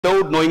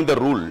Without knowing the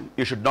rule,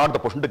 you should not the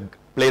person to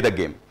play the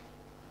game.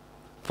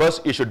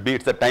 First, it's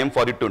a time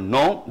for you to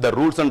know the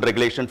rules and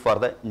regulations for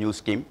the new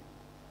scheme.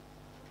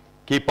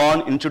 Keep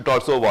on, institute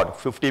also what,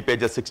 50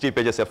 pages, 60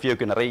 pages,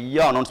 FAQ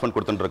நிறைய announcement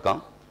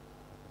கொடுத்துருக்கான்.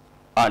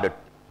 And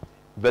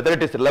whether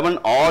it is relevant,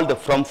 all the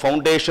from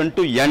foundation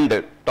to end,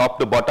 top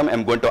to bottom, I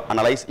am going to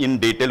analyze in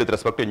detail with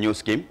respect to new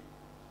scheme.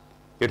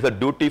 It's a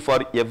duty for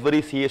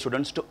every CA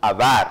students to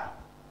aware.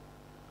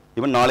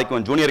 Even நாளைக்கு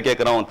ஒரு junior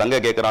கேட்குறான், தங்க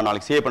கேட்குறான்,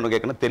 நாளைக்கு CA பண்ண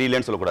கேட்குறான்,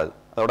 தெரியலன்னு சொல்லக்கூடாது.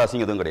 அதோட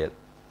அசிங்கம் எதுவும் கிடையாது.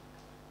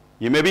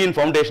 You may be in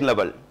foundation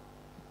level.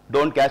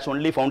 Don't catch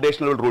only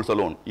foundational rules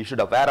alone. You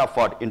should aware of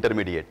what?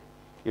 Intermediate.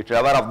 You should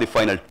aware of the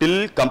final. Till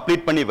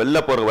complete பண்ணி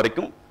வெளில போற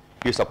வரைக்கும்,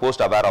 you supposed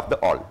to aware of the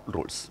all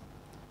rules.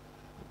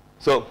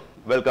 So,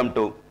 welcome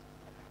to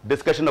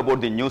discussion about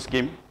the new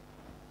scheme.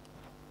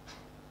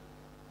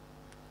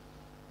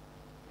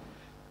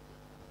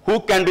 Who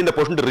can be in the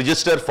position to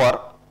register for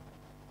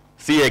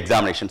CA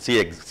examination,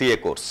 CA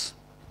course?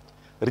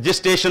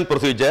 Registration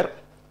procedure,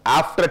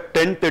 after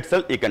 10th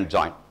itself, you can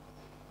join.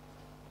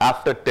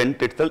 After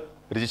 10th itself,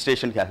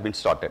 registration has been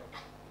started.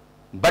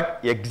 But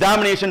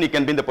examination, you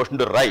can be in the position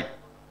to write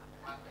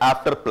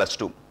after plus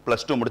 2.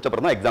 Plus 2 முடிச்ச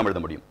அப்புறம் தான் exam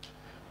எழுத முடியும்.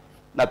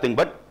 Nothing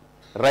but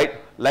right,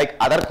 like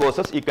other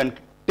courses, you can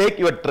take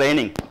your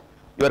training,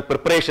 your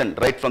preparation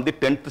right from the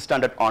 10th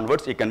standard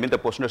onwards. You can be in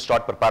the position to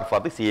start prepare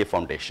for the CA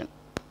foundation.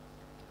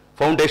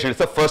 Foundation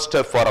is the first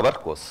step for our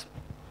course.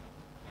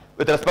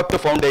 With respect to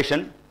foundation,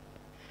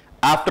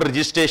 after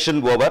registration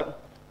over,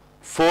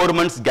 4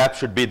 months gap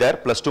should be there.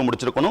 Plus 2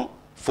 முடிச்சிருக்கணும்.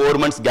 4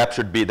 months gap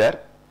should be there.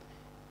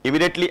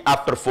 Immediately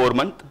after 4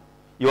 months,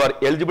 you are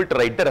eligible to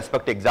write the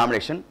respective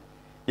examination.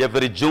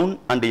 Every June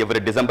and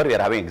every December, we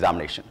are having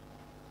examination.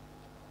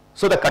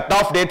 So the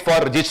cutoff date for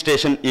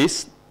registration is,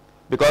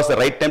 because the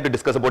right time to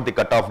discuss about the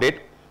cutoff date,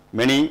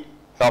 many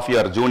of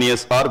your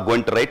juniors are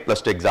going to write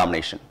plus 2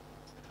 examination.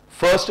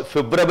 1st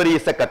February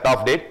is the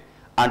cutoff date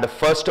and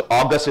 1st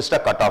August is the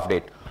cutoff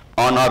date.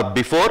 On or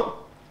before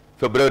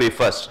February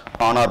 1st,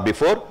 on or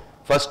before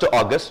 1st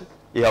August,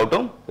 you have to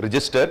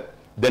register.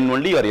 Then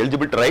only you are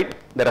eligible to write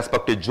the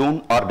respective June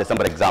or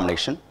December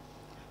examination.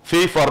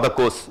 Fee for the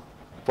course,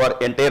 for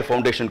entire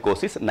foundation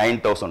course is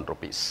 9,000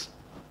 rupees.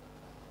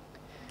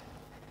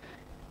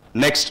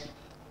 Next,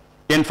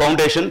 in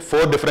foundation,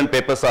 4 different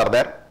papers are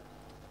there.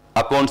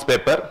 Accounts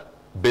paper,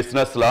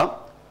 business law,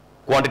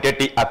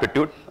 quantitative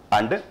aptitude,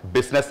 and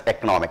business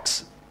economics.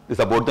 This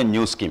is about the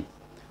new scheme.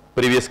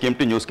 Previous scheme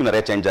to new scheme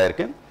நிறைய change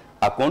ஆயிருக்கு.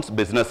 Accounts,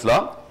 business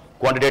law,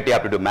 quantitative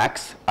aptitude max,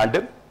 and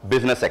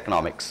business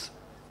economics.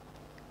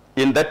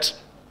 In that,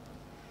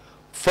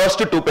 first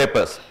 2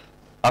 papers,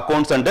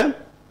 accounts and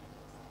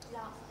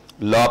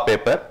law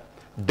paper,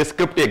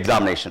 descriptive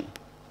examination.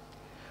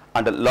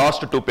 And the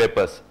last 2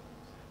 papers,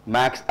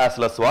 max as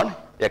well as one,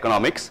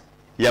 economics,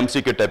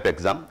 MCQ type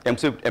exam,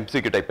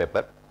 MCQ type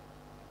paper,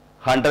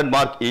 100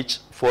 mark each,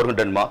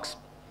 400 marks.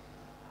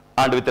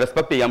 And with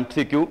respect to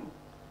MCQ,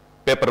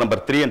 paper number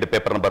 3 and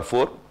paper number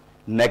 4,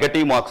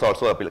 negative marks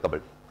also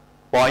applicable.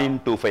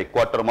 0.25,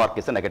 quarter mark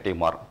is a negative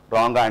mark.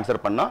 Wrong answer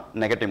panna,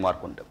 negative mark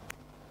undu.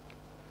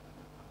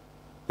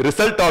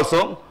 Result also,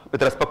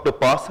 with respect to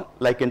pass,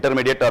 like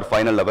intermediate or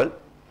final level,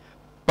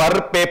 per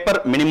paper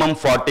minimum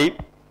 40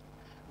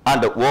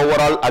 and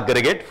overall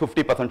aggregate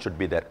 50% should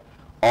be there.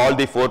 All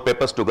the 4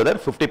 papers together,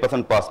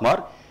 50% pass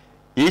mark.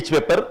 Each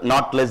paper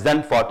not less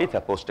than 40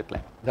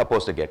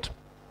 supposed to get.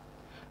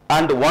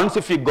 And once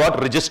if you got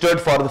registered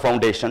for the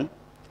foundation,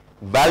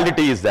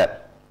 validity is there.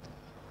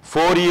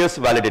 4 years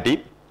validity,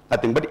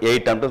 nothing but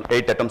 8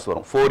 attempts for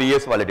 4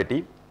 years validity,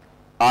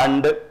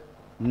 and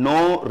no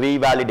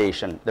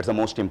revalidation. That's the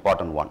most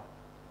important one.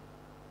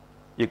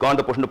 You can't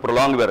the person to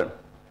prolong your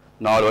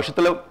 4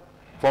 வருஷத்துல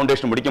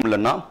foundation முடிக்க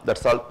முடியலன்னா,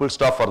 that's all, full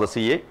stop for the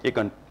CA. You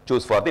can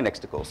choose for the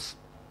next course.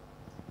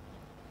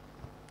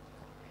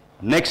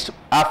 Next,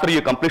 after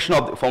your completion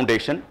of the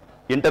foundation,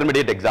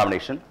 intermediate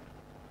examination.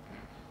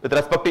 With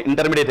respect to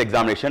intermediate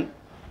examination,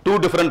 2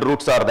 different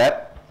routes are there.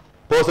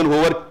 Person who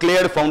are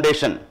cleared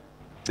foundation,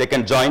 they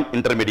can join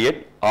intermediate,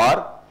 or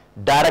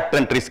direct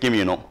entry scheme,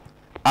 you know.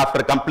 After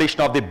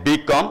completion of the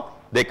BCom,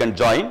 they can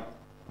join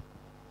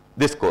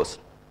this course,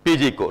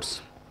 PG course,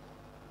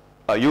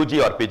 UG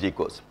or PG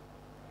course.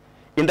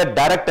 In the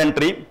direct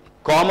entry,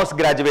 commerce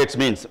graduates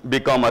means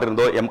BCom or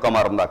MCom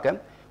or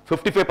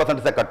 55%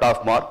 is the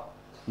cutoff mark.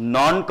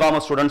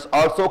 Non-commerce students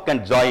also can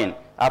join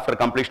after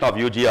completion of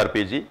UG or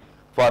PG.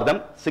 For them,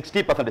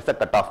 60% is the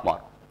cutoff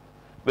mark.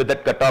 With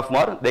that cutoff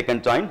mark, they can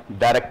join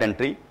direct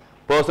entry.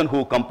 Person who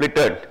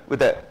completed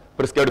with a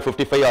prescribed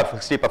 55 or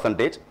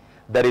 60%,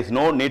 there is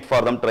no need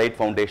for them to write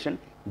foundation.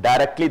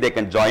 Directly they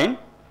can join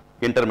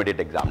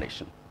intermediate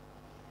examination.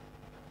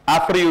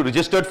 After you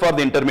registered for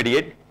the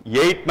intermediate,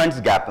 8 months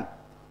gap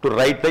to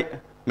write the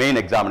main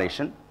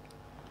examination.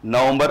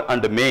 November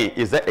and May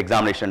is the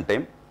examination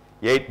time.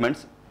 8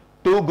 months.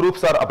 2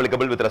 groups are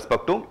applicable with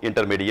respect to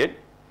intermediate.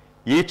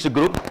 Each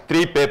group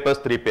 3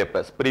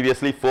 papers.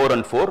 Previously 4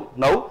 and 4,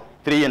 now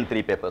 3 and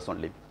 3 papers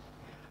only.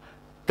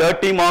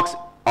 30 marks,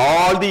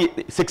 all the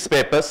 6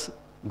 papers,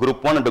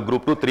 group 1 and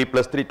group 2, 3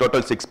 plus 3,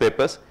 total 6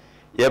 papers.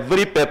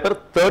 Every paper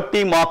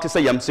 30 marks is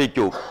a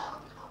MCQ.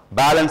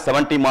 Balance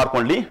 70 mark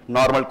only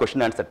normal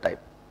question answer type.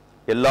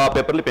 All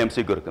paper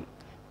MCQ irukku.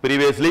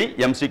 Previously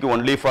MCQ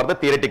only for the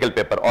theoretical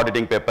paper,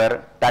 auditing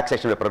paper,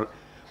 taxation paper.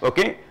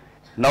 Okay.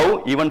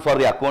 Now even for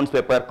the accounts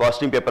paper,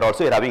 costing paper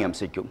also you are having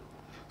MCQ.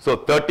 So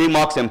 30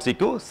 marks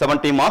MCQ,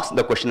 70 marks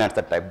the question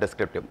answer type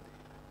descriptive.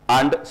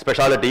 And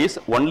specialties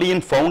only in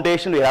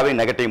foundation we are having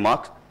negative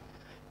marks.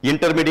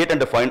 Intermediate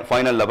and the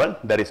final level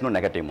there is no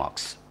negative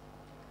marks.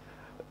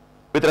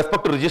 With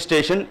respect to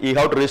registration, you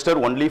have to register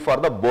only for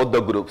the both the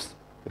groups.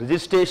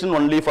 Registration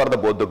only for the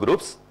both the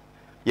groups.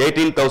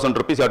 18,000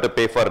 rupees you have to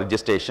pay for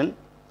registration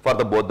for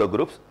the both the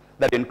groups.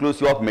 That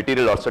includes you of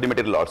material or study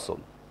material also.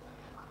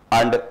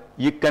 And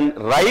you can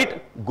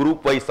write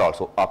group wise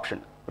also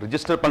option.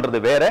 Register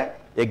pandrathu vera,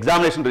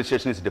 examination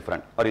registration is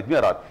different. Or it may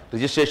or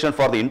registration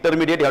for the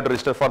intermediate you have to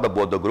register for the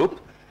both the group.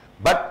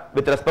 But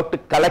with respect to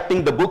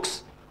collecting the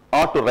books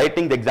or to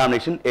writing the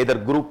examination, either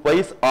group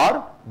wise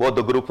or both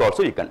the groups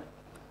also you can.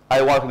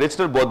 I want to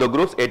register both the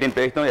groups, 18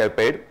 pages now I have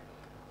paid.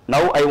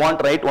 Now I want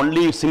to write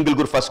only single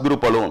group, first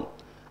group alone.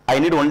 I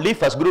need only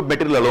first group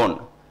material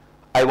alone.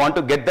 I want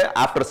to get the,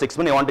 after 6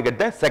 months I want to get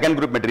the second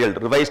group material,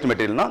 revised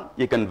material. Now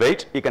you can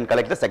wait, you can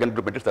collect the second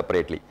group material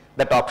separately.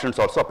 That option is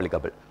also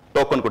applicable.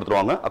 Token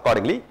kudutruvaanga,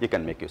 accordingly you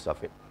can make use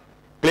of it.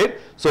 Clear?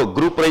 So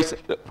group price,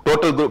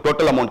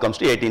 total amount comes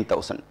to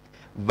 18,000.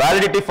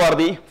 Validity for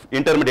the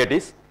intermediate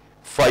is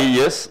 5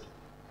 years.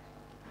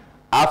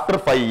 After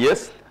 5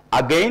 years,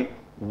 again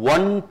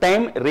one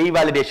time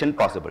revalidation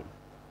possible.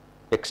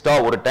 Extra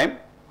over time,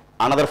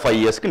 another 5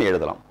 years can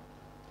எழுதலாம்.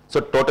 So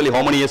totally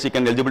how many years you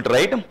can eligible to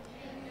write?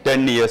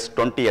 10 years,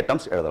 20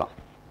 attempts எழுதலாம்.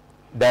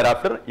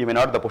 Thereafter, you may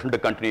not the portion to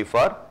continue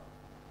for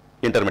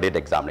intermediate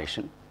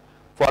examination.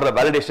 For the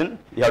validation,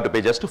 you have to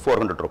pay just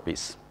 400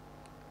 rupees.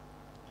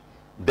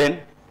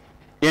 Then,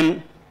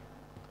 in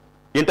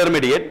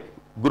intermediate,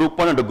 group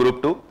 1 and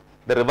group 2,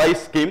 the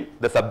revised scheme,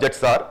 the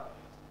subjects are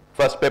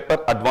first paper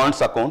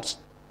advanced accounts.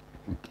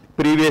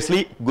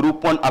 Previously,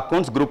 group 1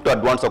 accounts, group 2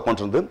 advanced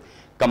accounts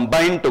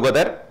combined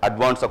together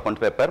advanced account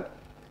paper.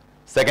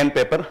 Second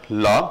paper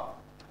law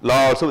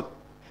also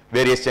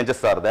various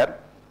changes are there.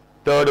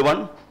 Third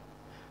one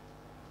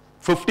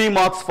 50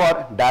 marks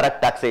for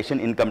direct taxation,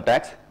 income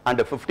tax,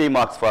 and 50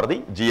 marks for the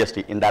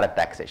GST, indirect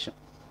taxation.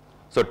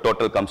 So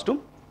total comes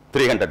to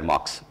 300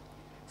 marks.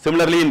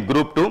 Similarly in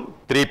group 2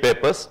 3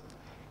 papers,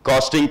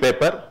 costing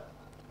paper,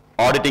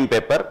 auditing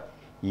paper,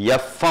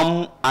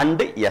 FM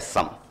and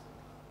SM.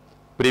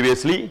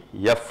 Previously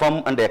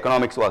FM and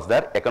economics was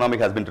there, economic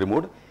has been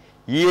removed.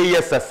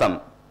 EIS SM,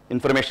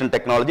 information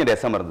technology and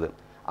SM irundhu,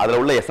 adula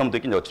ulla SM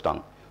thukki inga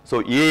vechitaanga. So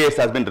EIS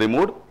has been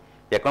removed,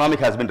 economic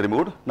has been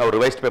removed. Now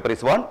revised paper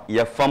is one,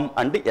 FM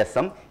and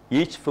SM,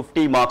 each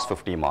 50 marks,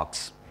 50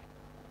 marks.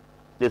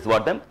 This is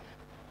what the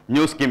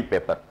new scheme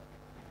paper.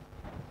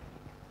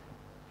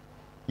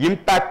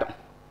 Impact,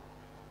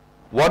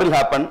 what will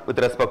happen with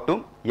respect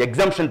to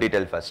exemption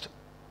detail first.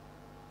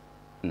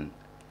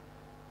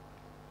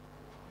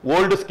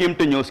 Old scheme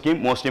to new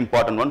scheme, most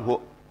important one, who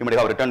you might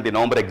have written the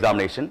November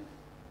examination.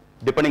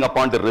 Depending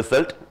upon the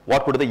result,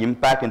 what could be the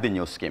impact in the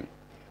new scheme?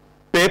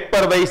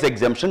 Paper-wise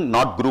exemption,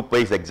 not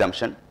group-wise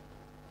exemption.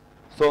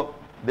 So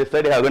this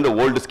side I have given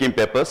the old scheme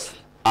papers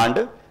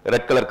and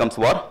red color comes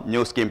for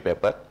new scheme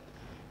paper.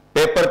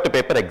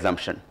 Paper-to-paper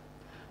exemption.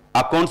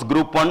 Accounts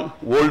group 1,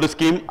 old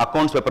scheme,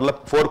 accounts paper,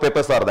 4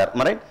 papers are there,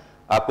 am I right?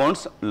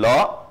 Accounts,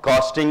 law,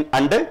 costing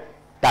and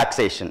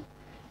taxation.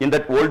 In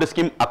that old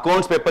scheme,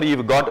 accounts paper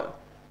you got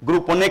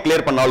group 1 clear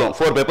pannalum,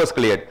 4 papers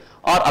cleared,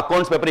 or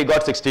accounts paper you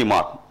got 60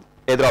 mark,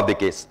 either of the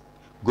case.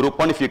 Group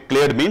 1 if you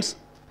cleared means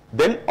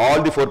then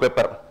all the 4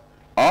 paper,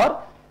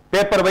 or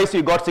paper wise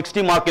you got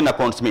 60 mark in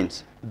accounts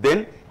means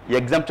then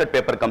exempted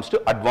paper comes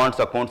to advanced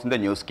accounts in the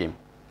new scheme.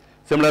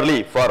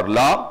 Similarly for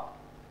law,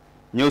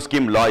 new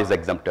scheme law is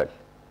exempted.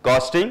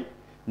 Costing,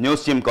 new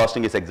scheme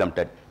costing is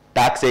exempted.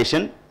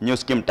 Taxation, new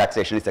scheme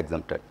taxation is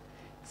exempted.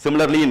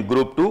 Similarly in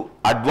group 2,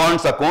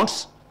 advanced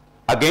accounts,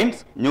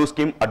 against new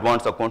scheme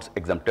advanced accounts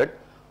exempted.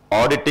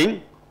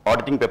 Auditing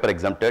paper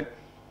exempted.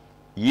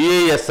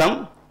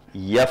 EASM,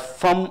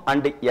 FM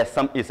and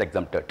SM is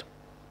exempted.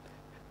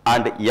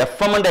 And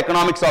FM and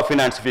economics of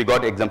finance if you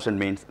got exemption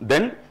means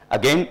then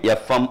again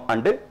FM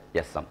and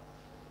SM.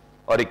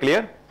 Are you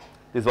clear?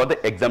 This was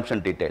the exemption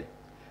detail.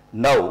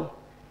 Now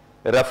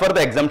refer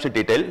the exemption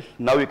detail.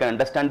 Now you can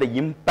understand the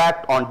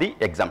impact on the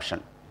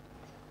exemption.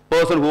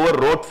 Person who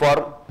wrote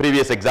for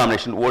previous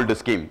examination, old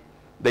scheme,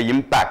 the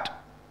impact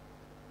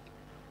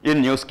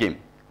in new scheme.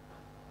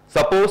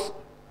 Suppose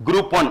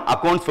group 1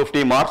 accounts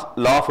 50 marks,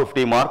 law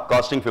 50 mark,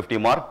 costing 50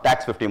 mark,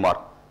 tax 50 mark.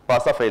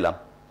 Pass or fail?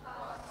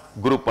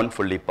 Group 1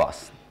 fully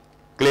pass.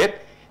 Clear?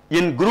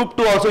 In group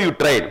 2 also you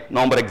tried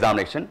November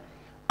examination.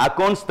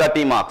 Accounts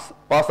 30 marks.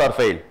 Pass or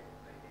fail?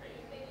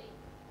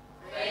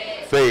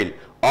 Fail.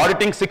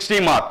 Auditing 60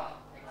 mark.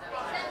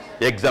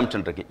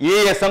 Exemption.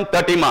 EASM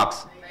 30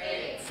 marks.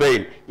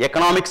 Fail.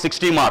 Economics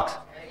 60 marks.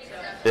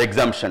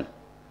 Exemption.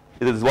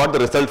 This is what the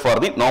result for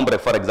the November,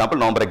 for example,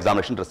 November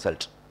examination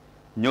result.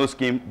 New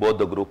scheme, both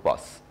the group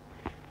pass.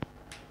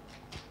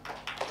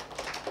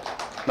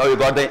 Now you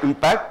got the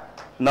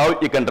impact. Now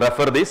you can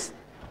refer this.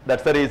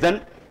 That's the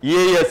reason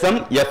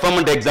EASM, FM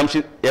and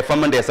exemption,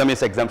 FM and SM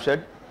is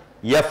exempted.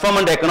 FM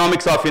and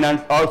economics of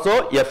finance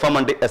also FM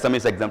and SM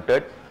is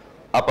exempted.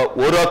 Appa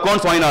oru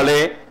accounts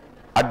vainale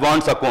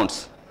advanced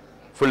accounts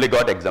fully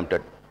got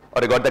exempted.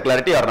 Or you got the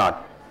clarity or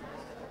not?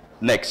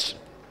 Next.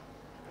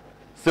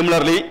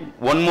 Similarly,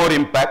 one more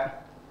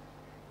impact.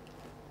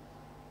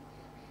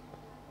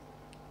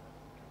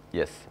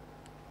 Yes.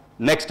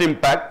 Next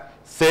impact,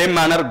 same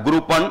manner,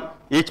 group 1,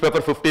 each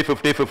paper 50,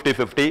 50, 50,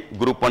 50,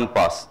 group 1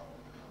 pass.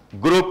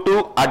 Group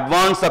 2,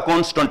 advanced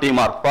accounts 20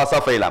 mark, pass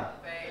or fail?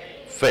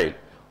 Fail.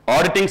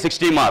 Auditing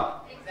 60 mark.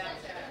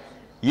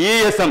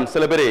 EASM,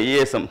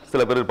 EASM,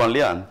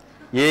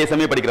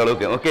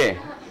 EASM okay.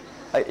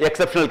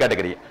 Exceptional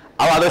category.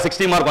 Other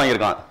 60 mark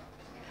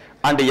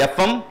and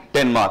FM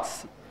 10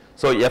 marks.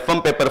 So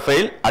FM paper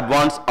fail,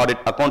 advanced audit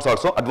accounts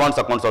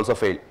also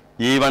fail.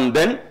 Even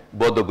then,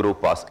 both the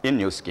group pass in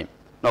new scheme.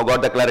 Now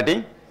got the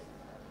clarity?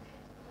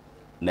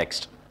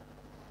 Next.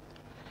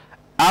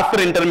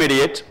 After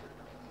intermediate,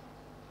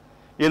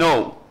 you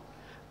know,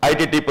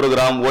 ITT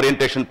program,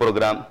 orientation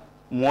program,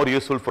 more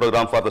useful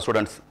program for the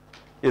students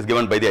is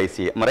given by the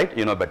ICA. Am I right?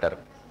 You know better.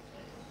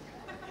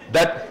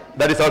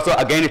 That is also,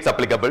 again, it's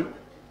applicable.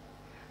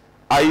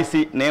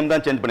 IC, name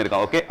then change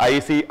pannirukam, okay?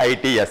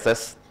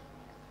 ICITSS.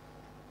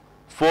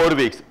 4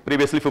 weeks,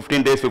 previously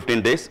 15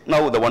 days,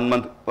 now the 1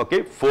 month,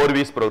 okay, 4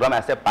 weeks program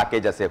as a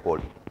package as a whole.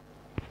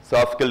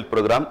 Soft skill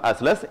program as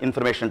well as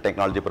information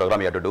technology program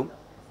you have to do.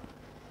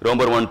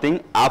 Remember one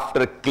thing,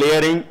 after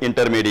clearing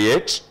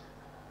intermediate,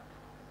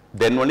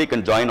 then only you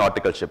can join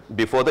articleship.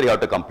 Before that you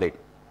have to complete.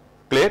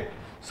 Clear?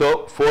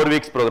 So 4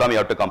 weeks program you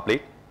have to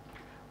complete.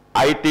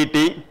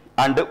 ITT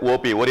and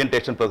OP,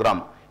 orientation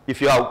program.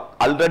 If you have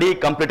already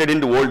completed in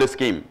the old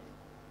scheme,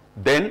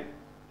 then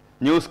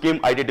new scheme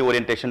ITT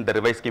orientation, the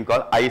revised scheme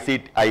called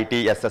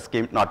ICITSS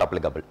scheme, not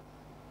applicable.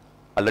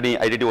 Already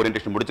ITT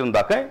orientation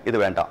mudichirundaka idu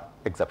venda,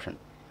 exception.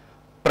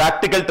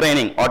 Practical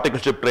training,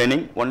 articleship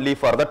training only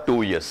for the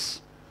 2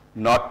 years,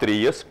 not 3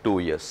 years, 2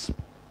 years.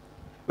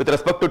 With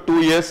respect to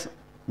 2 years,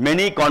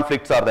 many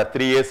conflicts are there.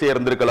 3 years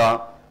irundirukala,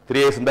 3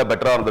 years indha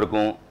better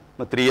irundirukum.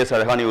 3 years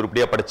alaga nee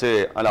urupdiya padichu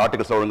alla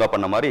articles olunga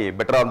panna mari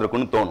better irundirukum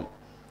nu thonum.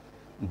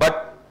 But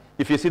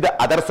if you see the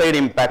other side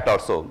impact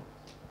also,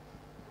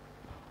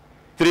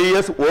 3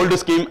 years old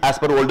scheme, as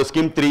per old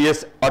scheme, 3 years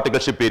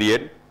articleship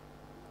period.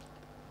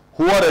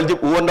 Who are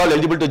not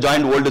eligible to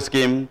join old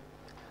scheme?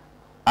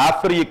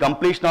 After the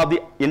completion of the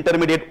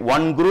intermediate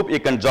 1 group, you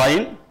can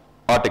join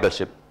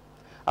articleship.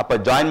 Appa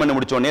join பண்ணி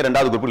முடிச்ச உடனே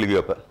இரண்டாவது group leave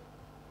வைப்பேன்.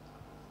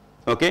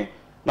 Okay?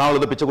 நான்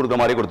உங்களுக்கு பிச்சை கொடுக்குற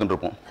மாதிரி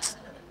கொடுத்துட்டுருப்போம்.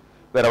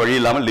 வேற வழி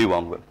இல்லாமல் லீவ்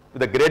வாங்குங்க.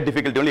 With a great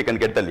difficulty only you can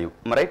get the leave.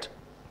 Am I right?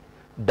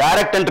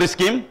 Direct entry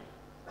scheme.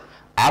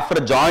 After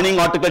joining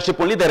articleship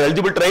only they are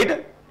eligible to write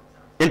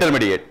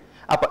intermediate.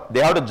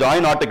 They have to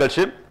join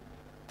articleship,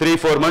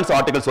 3-4 months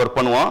articles work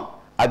பண்ணுவான்,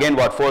 again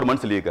what 4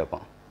 months leave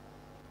கேட்பான்.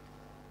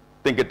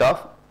 Think it off.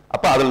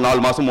 அப்ப அதில்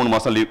 4 மாசம் 3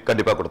 மாசம் leave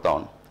கண்டிப்பா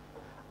கொடுத்தான்.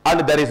 And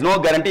there is no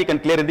guarantee you can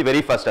clear in the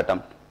very first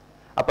attempt.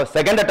 அப்ப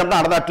second attempt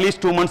another at least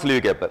 2 months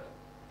leave கேட்பார்.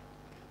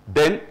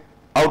 Then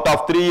out of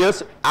 3 years,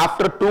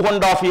 after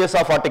 2.5 years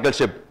of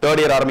articleship, third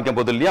year ஆரம்பிக்கும்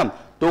போது இல்லையா,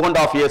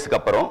 2.5 years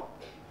அப்புறம்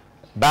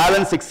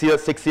balance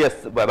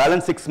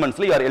 6 months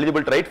you are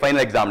eligible to write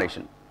final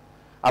examination.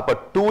 Appa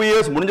 2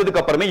 years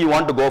முடிஞ்சதுக்கு அப்புறமே you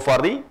want to go for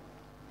the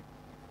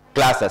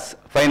classes,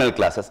 final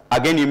classes.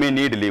 Again you may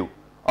need leave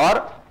or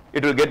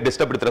it will get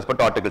disturbed with respect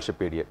to articleship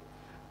period.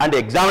 And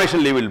examination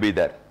leave will be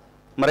there.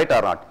 Am I right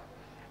or not?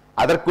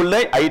 Otherkulle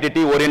ITT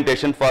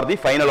orientation for the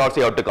final also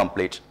you have to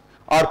complete.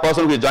 Or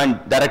person who join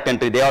direct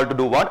entry, they have to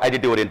do what?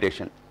 ITT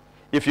orientation.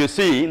 If you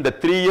see, the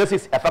 3 years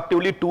is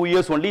effectively 2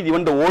 years only,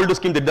 even the old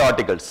scheme did the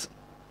articles.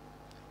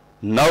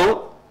 Now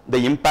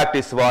the impact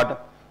is what?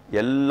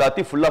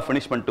 Ellati full of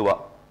punishment to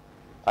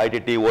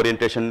ITT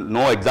orientation,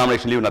 no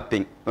examination leave,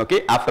 nothing. Okay,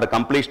 after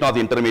completion of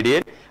the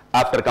intermediate,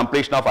 after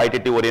completion of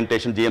ITT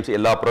orientation, GMC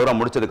ella program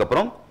mudichadukku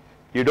appuram,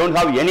 you don't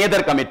have any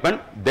other commitment,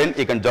 then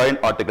you can join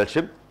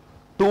articleship.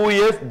 2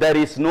 years there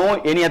is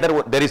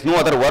no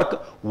other work,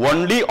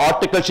 only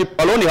articleship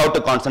alone you have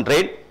to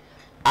concentrate.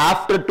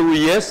 After 2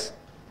 years,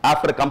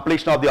 after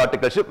completion of the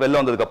articleship, well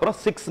on the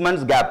 6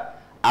 months gap,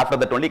 after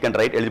that only you can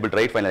write eligible to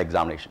write final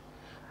examination.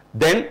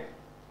 Then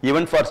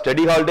even for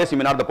study holidays you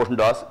may not the portion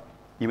to ask.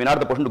 You may not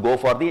the person to go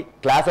for the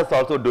classes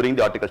also during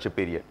the articleship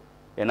period.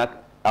 ஏன்னா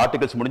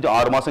articles முடிஞ்சு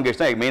 6 மாசம்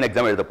கழிச்சு தான் main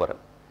exam எழுத போறேன்.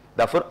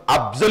 Therefore,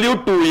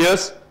 absolute 2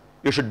 years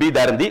you should be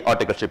there in the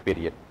articleship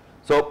period.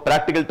 So,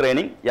 practical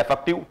training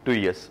effective 2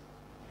 years.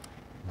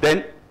 Then,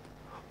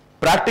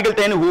 practical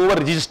training whoever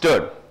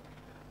registered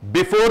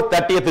before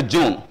 30th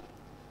June,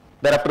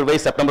 thereafter by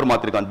September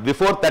மாத்திருக்கான்.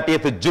 Before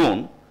 30th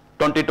June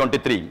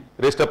 2023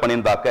 register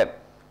பண்ணியிருந்தாக்க,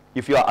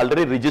 if you are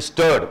already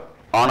registered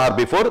on or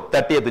before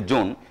 30th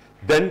June,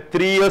 then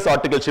 3 years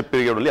articleship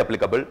period only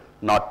applicable,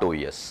 not 2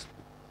 years.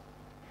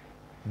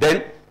 Then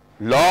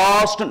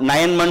last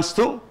 9 months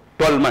to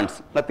 12 months,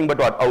 nothing but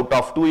what? Out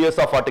of 2 years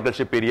of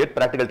articleship period,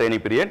 practical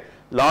training period,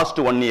 last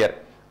 1 year,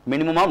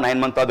 minimum of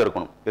 9 months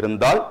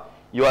irundal,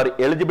 you are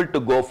eligible to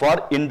go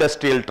for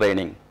industrial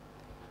training.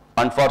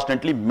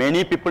 Unfortunately,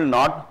 many people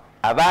not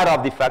aware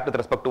of the fact with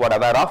respect to what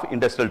aware of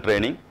industrial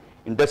training.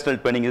 Industrial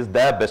training is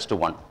the best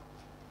one.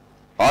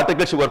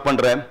 Articles you work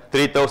pandra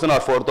 3,000 or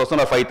 4,000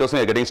 or 5,000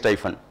 you are getting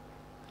stipend.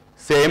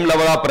 Same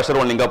level of pressure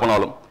on linga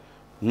panalum.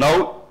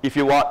 Now, if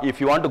you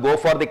want to go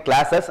for the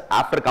classes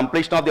after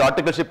completion of the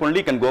articleship only,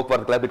 you can go for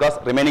the class because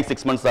remaining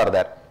 6 months are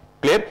there.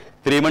 Clear?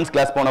 3 months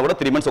class pona kuda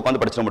 3 months ukandu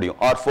padichira mudiyum,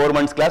 or 4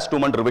 months class 2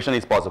 month revision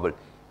is possible.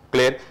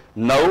 Clear?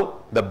 Now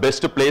the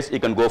best place you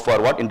can go for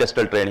what?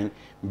 Industrial training,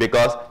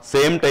 because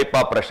same type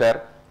of pressure,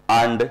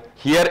 and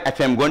here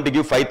if I am going to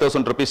give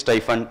 5,000 rupees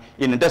stipend,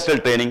 in industrial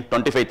training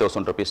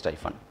 25,000 rupees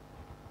stipend.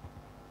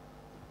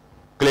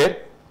 Clear?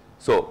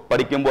 So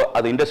padikkumbo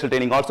the industrial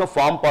training also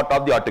form part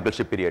of the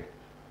articleship period,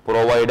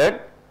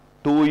 provided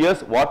 2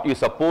 years what you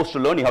supposed to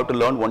learn, you have to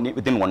learn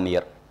within 1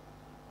 year.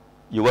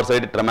 Your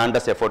side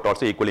tremendous effort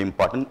also equally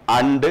important,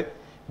 and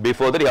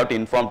before that you have to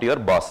inform to your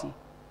boss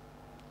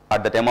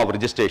at the time of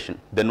registration,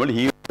 then only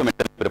he will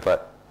mentally prepare.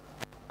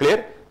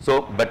 Clear?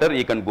 So better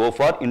you can go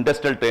for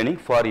industrial training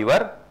for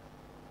your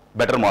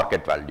better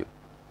market value.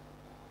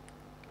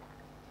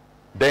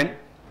 Then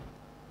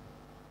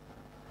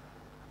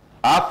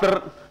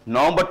after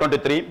November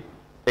 23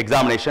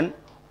 examination,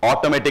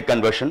 automatic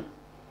conversion,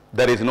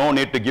 there is no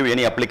need to give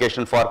any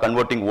application for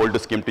converting old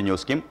scheme to new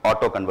scheme,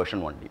 auto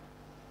conversion only.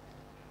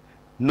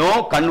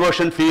 No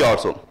conversion fee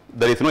also,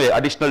 there is no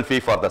additional fee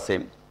for the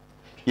same.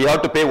 You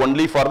have to pay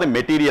only for the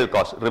material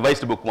cost,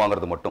 revised book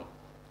vaangiradhu mattum.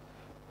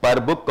 Per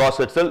book cost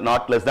itself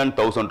not less than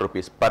 1,000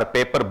 rupees, per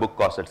paper book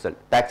cost itself.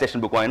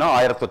 Taxation book vaangina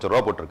 1,000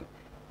 rupees potirukku.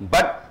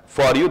 But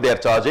for you they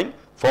are charging,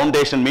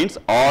 foundation means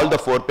all the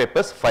 4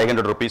 papers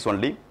 500 rupees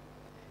only.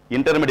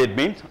 Intermediate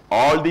means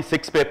all the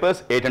 6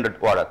 papers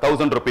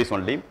 1,000 rupees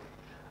only.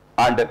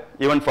 And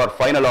even for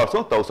final also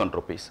 1,000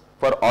 rupees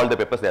for all the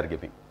papers they are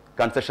giving.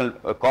 Concession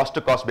cost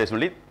to cost based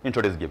only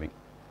Institute is giving.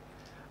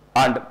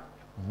 And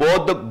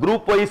both the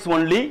group wise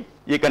only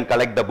you can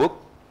collect the book.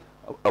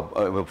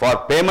 For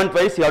payment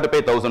wise you have to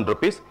pay 1,000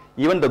 rupees.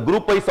 Even the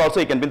group wise also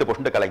you can be in the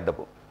position to collect the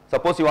book.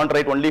 Suppose you want to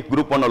write only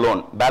group 1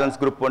 alone, balance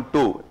group 1,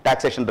 2,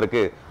 taxation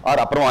irukku, or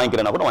appuram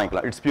vaangikirana kuda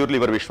vaangikalam. It's purely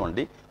your wish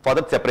only. For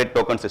that separate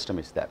token system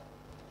is there.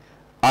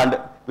 And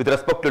with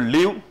respect to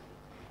leave,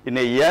 in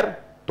a year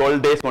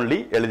 12 days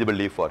only eligible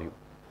leave for you.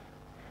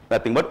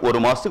 Nothing but one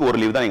maasthukku one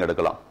leave dhaan neenga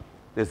edukalam.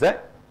 This is a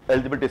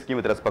eligibility scheme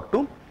with respect to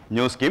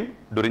new scheme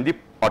during the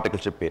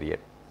articleship period.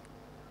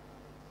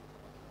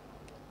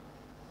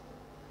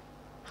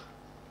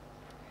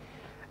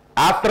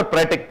 After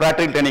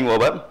practical training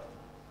over,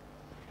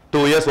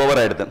 2 years over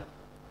aayiduthu.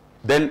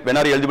 Then when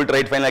are you eligible to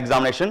write final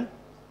examination?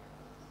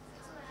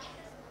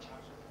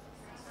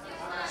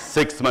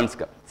 6 months.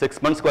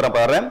 6 months ko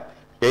paarren,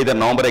 either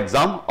November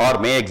exam or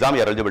May exam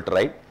you are eligible to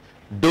write.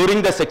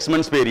 During the 6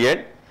 months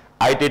period,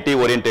 ITT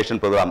orientation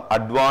program,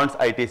 advanced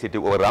ITCT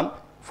program,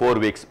 4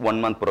 weeks,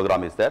 1 month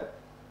program is there.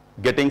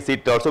 Getting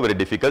seat also very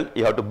difficult.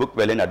 You have to book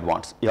well in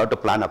advance. You have to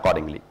plan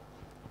accordingly.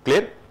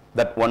 Clear?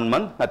 That 1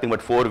 month, nothing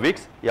but 4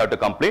 weeks, you have to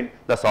complete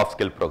the soft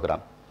skill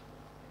program.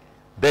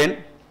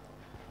 Then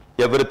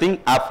everything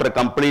after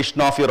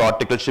completion of your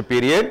articleship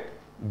period,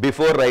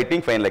 before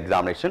writing final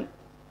examination.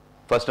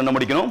 First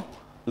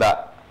the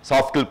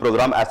soft skill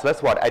program as well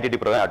as what ITT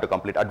program you have to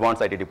complete,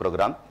 advanced ITT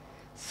program.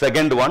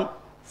 Second one,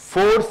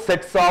 4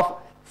 sets of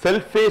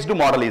self-paced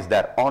model is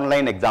there,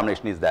 online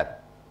examination is there.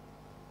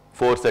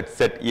 4 sets,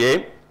 set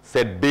A,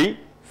 set B,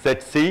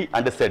 set C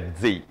and set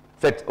Z,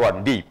 set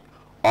what D.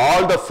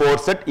 All the 4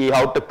 sets you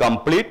have to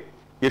complete,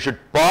 you should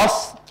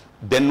pass,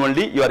 then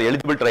only you are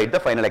eligible to write the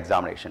final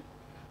examination.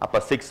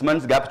 Appa 6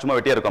 months gap chuma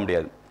vettiya irukka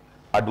mudiyadhu.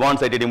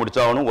 Advanced ITT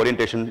mudichavanum,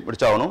 orientation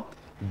mudichavanum,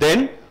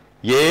 then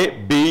A,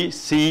 B,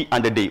 C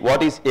and D.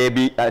 What is A,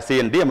 B, C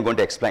and D? I am going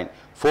to explain.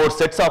 4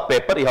 sets of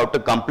paper you have to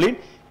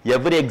complete.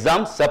 Every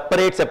exam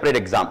separate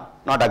exam,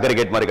 not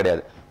aggregate mari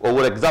kediyadu.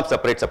 Over exam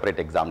separate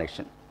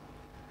examination.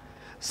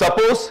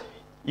 Suppose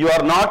you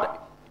are not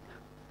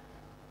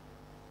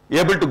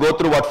able to go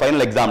through what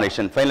final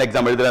examination, final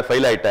exam எழுதுற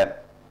fail ஆயிட்ட,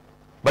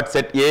 but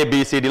set A,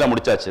 B, C, D la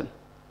முடிச்சாச்சு.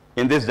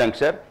 In this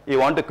juncture, you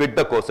want to quit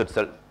the course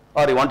itself,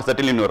 or you want to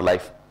settle in your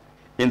life.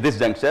 In this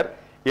juncture,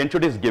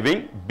 Institute is giving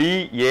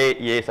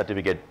BAA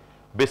certificate,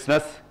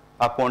 Business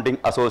Accounting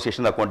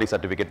Association Accounting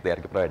certificate they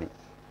are providing.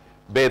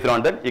 Based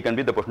on that, you can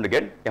be the person to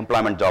get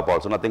employment job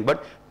also. Nothing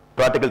but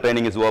practical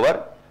training is over,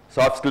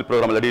 soft skill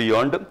program already you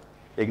earned,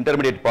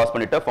 intermediate pass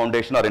பண்ணிட்ட,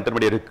 foundation or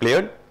intermediate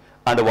cleared,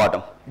 and what?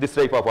 This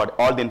type of what?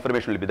 All the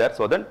information will be there,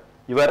 so then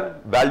your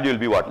value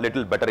will be what?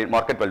 Little better,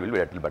 market value will be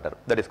little better.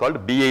 That is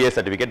called BAA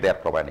certificate they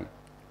are providing.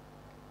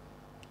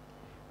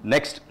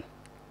 Next,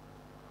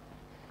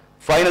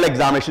 final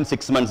examination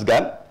 6 months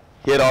gap.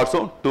 Here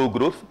also 2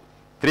 groups,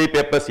 3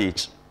 papers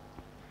each.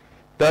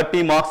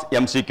 30 marks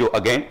MCQ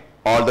again,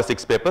 all the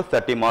 6 papers,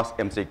 30 marks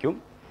MCQ.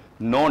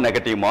 No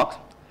negative marks.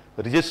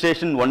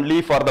 Registration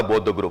only for the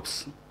both the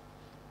groups.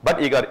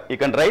 But you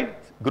can write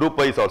group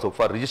wise also.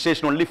 For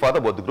registration only for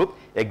the both the group.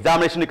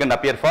 Examination you can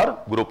appear for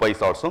group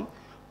wise also.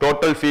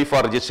 Total fee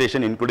for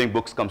registration including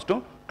books comes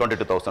to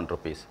 22,000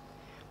 rupees.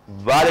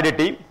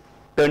 Validity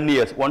 10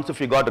 years. Once if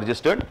you got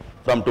registered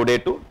from today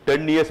to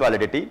 10 years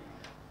validity,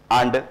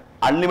 and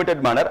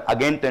unlimited manner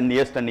again 10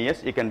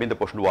 years you can be in the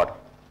position what?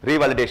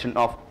 Revalidation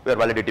of your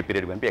validity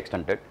period will be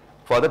extended.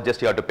 Further,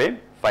 just you have to pay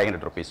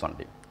 500 rupees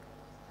only.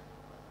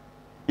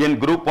 In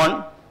group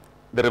 1,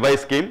 the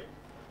revised scheme,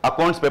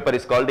 accounts paper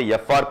is called the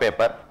FR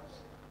paper.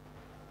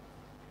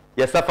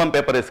 SFM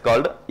paper is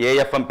called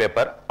AFM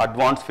paper,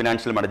 Advanced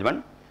Financial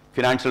Management,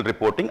 Financial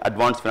Reporting,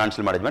 Advanced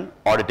Financial Management,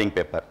 Auditing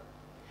paper.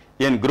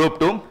 In group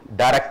 2,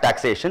 direct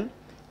taxation,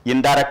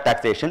 indirect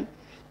taxation,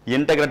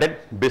 integrated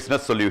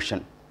business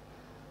solution.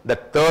 The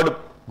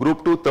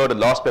group 2 third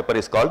last paper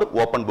is called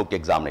open book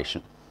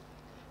examination.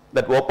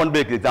 That open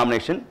book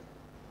examination,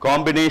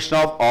 combination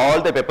of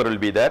all the paper will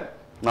be there,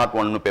 not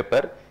one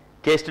paper,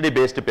 case study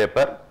based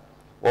paper,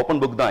 open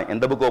book da,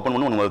 end book open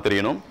one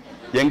theriyum,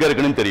 enga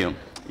irukunu theriyum.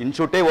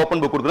 Inshute open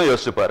book kudukona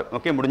yosichupar.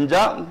 Okay,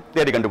 mudinja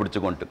thedi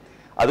kandupidichukondu.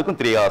 Adukkum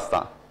 3 hours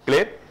da.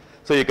 Clear?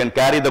 So you can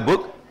carry the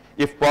book.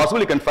 If possible,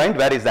 you can find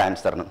where is the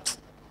answer.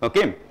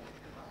 Okay.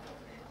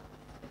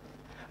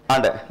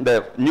 And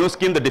the new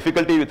scheme, the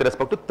difficulty with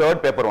respect to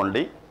third paper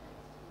only,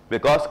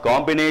 because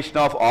combination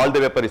of all the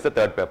paper is the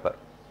third paper.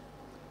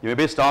 You may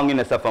be strong in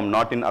SFM,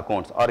 not in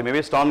accounts, or you may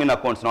be strong in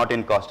accounts, not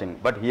in costing.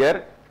 But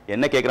here,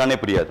 enna kekrane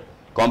priyadu.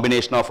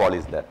 Combination of all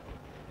is there.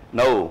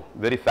 Now,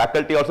 very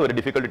faculty also very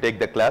difficult to take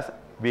the class.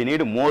 We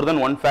need more than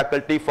one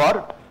faculty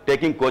for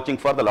taking coaching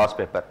for the last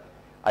paper.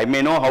 I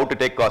may know how to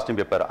take costing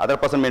paper. Other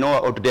person may know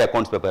how to take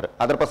accounts paper.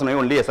 Other person may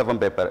only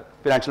SFM paper,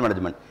 financial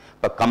management.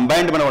 But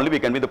combined only we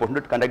can be the person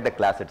to conduct the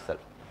class itself.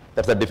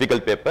 That's a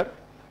difficult paper.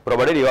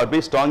 Provided you are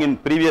be strong in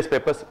previous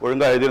papers,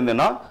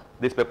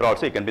 this paper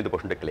also you can be the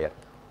person to clear.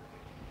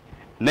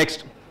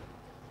 Next,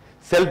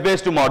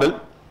 self-based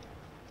model.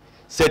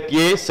 Set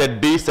A,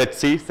 set B, set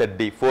C, set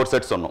D. 4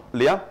 sets onno.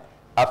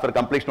 After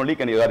completion only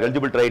you are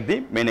eligible to write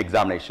the main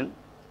examination.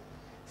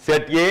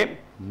 Set A,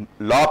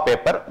 law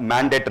paper,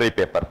 mandatory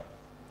paper.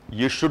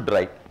 You should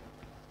write.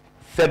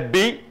 Set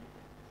B,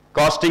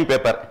 costing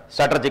paper,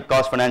 strategic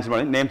cost financial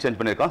management, name change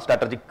pannirukkom,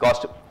 strategic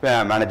cost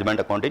management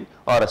accounting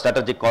or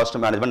strategic cost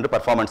management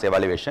performance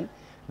evaluation.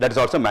 That is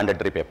also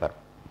mandatory paper.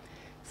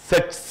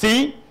 Set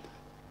C,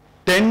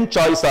 10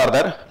 choice are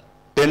there,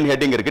 10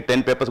 heading irukku,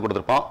 10 papers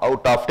kuduthirpom.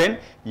 Out of 10,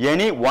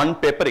 any one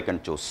paper you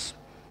can choose.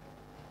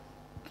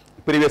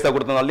 Previous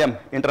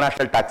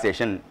international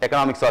taxation,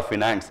 economics or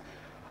finance,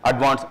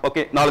 advanced,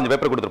 okay, 4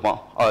 paper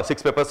kuduthirpom,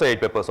 6 papers or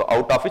 8 papers. So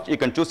out of which you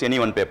can choose any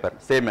one paper.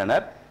 Same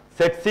manner,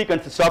 set C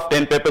consists of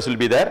 10 papers will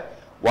be there.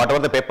 Whatever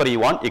the paper you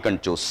want, you can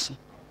choose.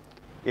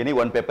 Any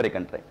one paper you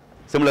can try.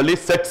 Similarly,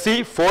 set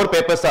C, 4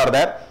 papers are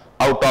there.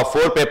 Out of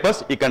 4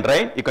 papers, you can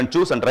write, you can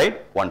choose and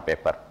write one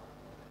paper.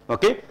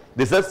 Okay,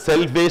 this is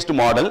self-based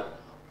model,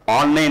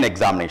 online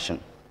examination.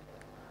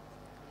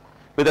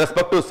 With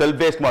respect to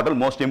self-based model,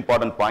 most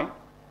important point,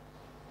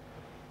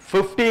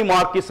 50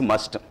 mark is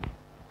must.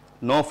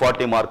 No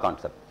 40 mark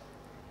concept.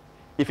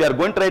 If you are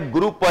going to write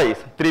group wise,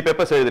 3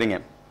 papers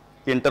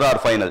inter or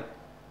final.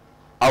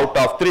 Out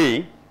of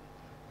 3,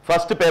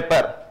 first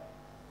paper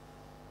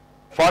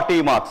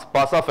 40 marks,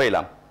 pass or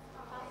fail?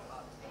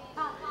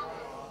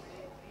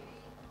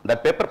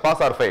 That paper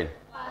pass or fail?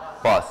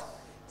 Pass.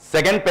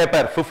 Second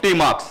paper 50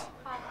 marks.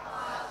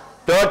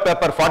 Third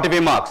paper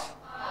 45 marks.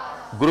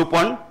 Group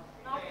 1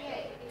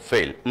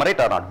 fail. Right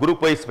or not?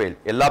 Group wise fail.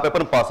 All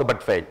paper pass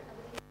but fail.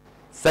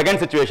 Second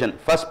situation,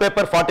 first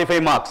paper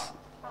 45 marks,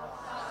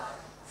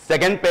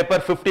 second paper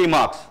 50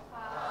 marks,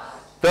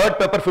 third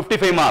paper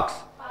 55 marks,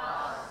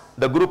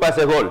 the group as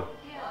a whole,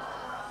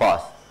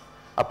 pass.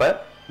 Upper,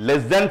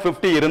 less than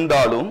 50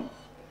 irundalum,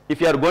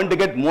 if you are going to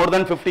get more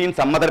than 50 in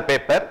some other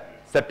paper,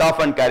 set off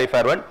and carry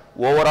forward,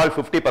 overall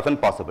 50%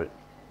 possible.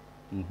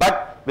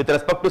 But with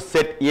respect to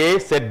set A,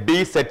 set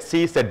B, set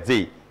C, set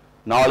Z,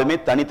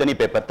 nalume tani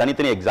paper, tani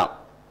exam.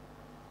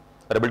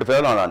 Are able to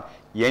fail or not?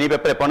 Any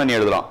paper upon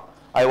a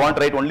I want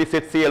to write only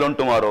set C alone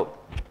tomorrow.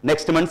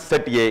 Next month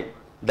set A.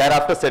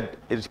 Thereafter set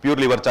is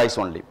purely your choice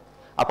only.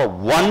 Upper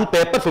one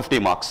paper 50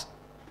 marks.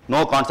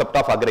 No concept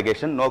of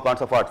aggregation, no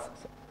concept of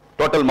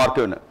total mark.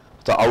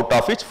 So out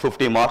of which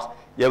 50 marks,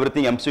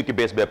 everything MCQ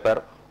based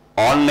paper,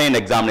 online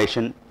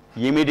examination,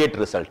 immediate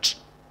result.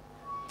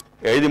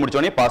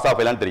 Pass off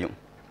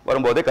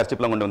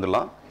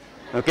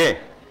okay.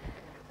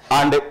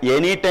 And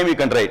any time you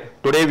can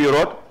write. Today we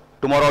wrote,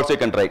 tomorrow also you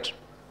can write.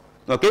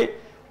 Okay.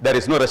 There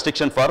is no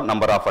restriction for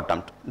number of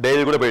attempt.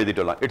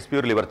 It's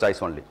purely your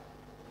choice only.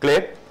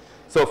 Clear?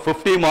 So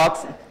 50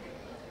 marks,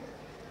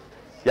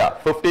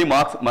 50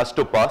 marks must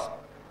to pass.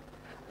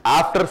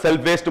 After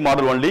self-based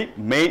model only,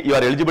 you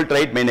are eligible to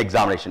write main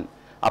examination.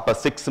 After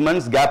 6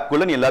 months gap, you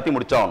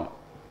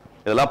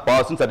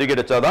pass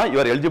certificate, you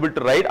are eligible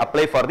to write,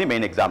 apply for the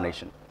main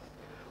examination.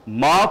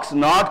 Marks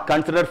not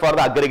considered for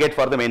the aggregate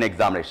for the main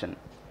examination.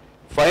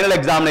 Final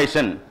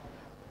examination,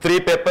 3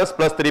 papers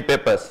plus 3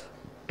 papers.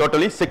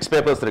 Totally 6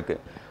 papers.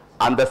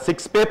 And the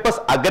 6 papers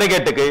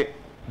aggregate,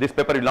 this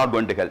paper is not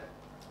going to help.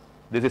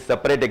 This is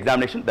separate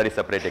examination, that is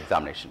separate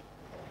examination.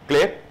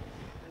 Clear?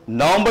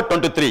 November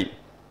 23,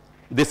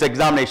 this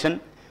examination,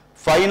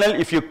 Final,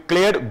 if you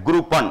cleared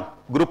group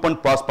 1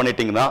 pass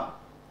பண்ணிட்டீங்கன்னா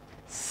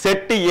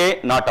set A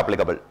not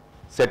applicable.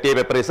 Set A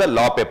paper is a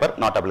law paper,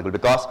 not applicable,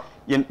 because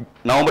in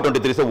November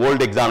 23 is a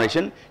old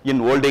examination. In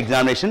old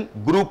examination,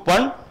 group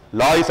 1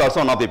 law is also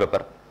one of the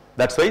paper.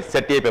 That's why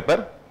set A paper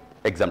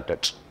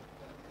exempted.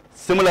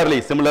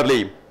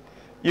 Similarly,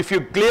 if you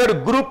cleared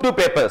group 2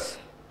 papers,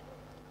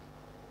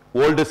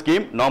 old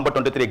scheme, November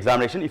 23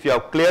 examination, if you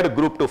have cleared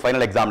group 2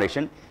 final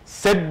examination,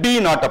 set B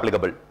not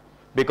applicable,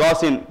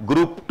 because in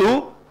group 2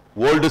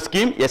 old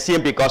scheme,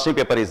 SCMP costing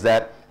paper is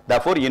there.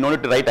 Therefore, you don't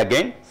need to write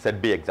again set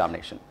B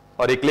examination.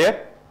 Are you clear?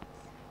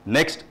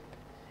 Next,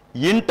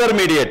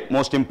 intermediate,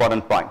 most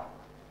important point.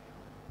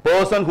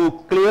 Person who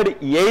cleared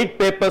 8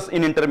 papers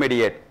in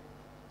intermediate,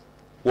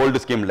 old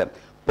scheme lab.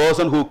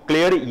 Person who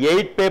cleared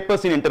 8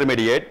 papers in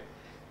intermediate,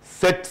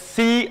 set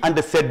C and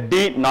set D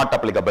not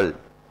applicable.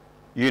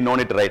 You don't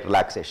need to write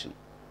relaxation.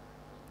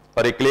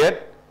 Are you clear?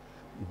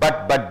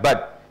 But,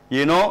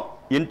 you know,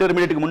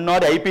 intermediate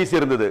munnadi IPC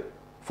irundhudu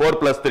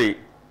 4+3.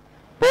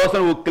 Person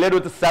who cleared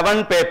with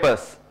 7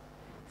 papers,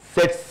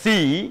 set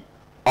C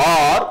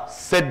or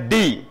set D,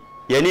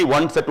 any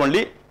one set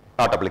only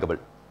not applicable.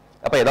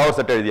 அப்ப ஏதாவது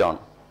set எழுதி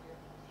ஆகணும்.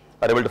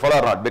 Are able to follow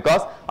or not?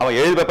 Because அவன்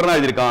 7 paper தான்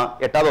எழுதியிருக்கான்,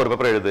 8வது ஒரு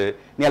paper எழுது,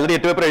 நீ ஆல்ரெடி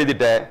 8 பேப்பர்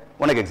எழுதிட்ட,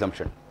 உனக்கு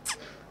exemption.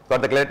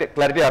 Got the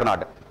clarity or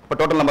not? இப்போ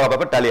total number of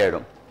paper tally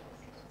ஆயிடும்.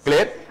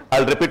 Clear?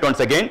 I'll repeat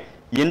once again.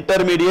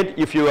 Intermediate,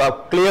 if you have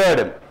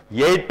cleared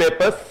 8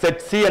 papers, set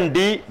C and D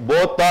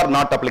both are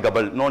not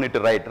applicable. No need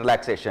to write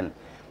relaxation.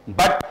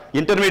 But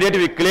intermediate,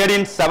 if you cleared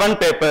in 7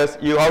 papers,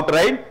 you have to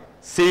write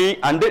C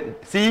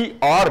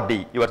or D,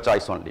 your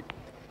choice only.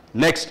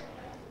 Next,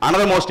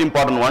 another most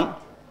important one.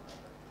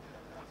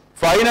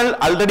 Final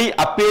already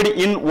appeared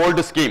in old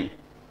scheme.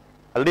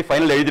 Already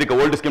final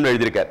எழுதிருக்க old scheme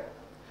எழுதிருக்க.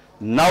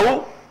 Now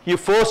he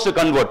forced to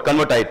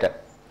convert item.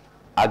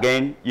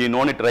 Again, you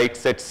no need to write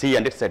set C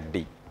and set D.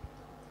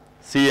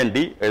 C and D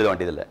எழுத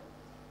வேண்டியதில்லை.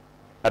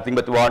 Nothing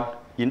but what?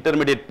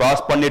 Intermediate pass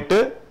பண்ணிட்டு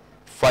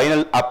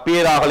final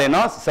appear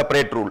ஆகலைனா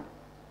separate rule.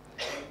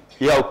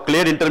 You have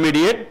cleared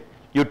intermediate,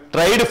 you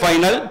tried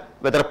final,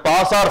 whether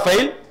pass or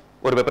fail,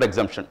 ஒரு paper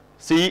exemption.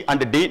 C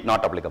and D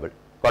not applicable.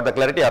 Got the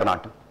clarity or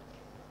not?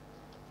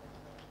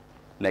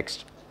 Next.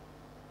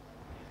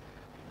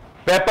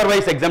 Paper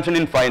wise exemption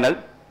in final,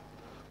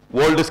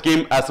 old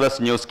scheme as well as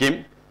new scheme.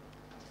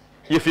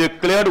 If you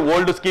cleared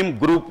old scheme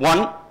group 1,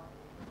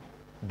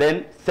 then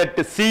set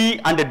C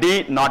and D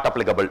not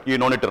applicable. You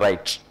don't need to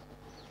write.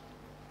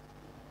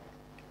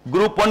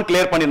 Group 1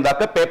 clear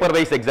பண்ணிருந்தாக்க paper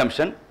wise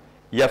exemption.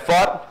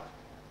 FR,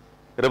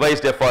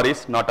 revised FR is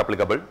not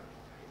applicable.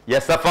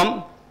 SFM,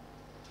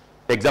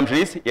 exemption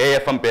is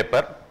AFM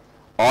paper.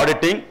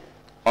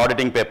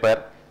 Auditing paper.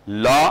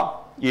 Law,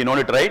 you don't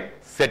need to write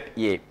set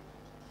A.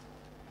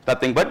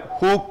 Nothing but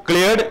who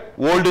cleared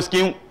old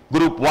scheme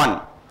group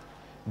 1,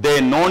 they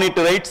no need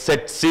to write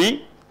set C,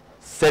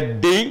 set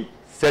D,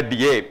 set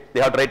A.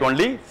 They have to write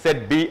only set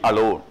B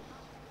alone.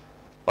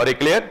 Are you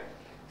clear?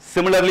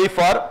 Similarly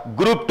for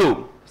group 2,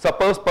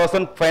 suppose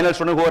person final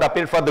student who are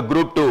appeared for the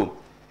group 2,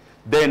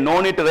 they no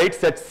need to write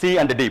set C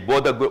and D.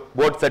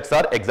 Both sets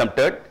are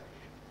exempted.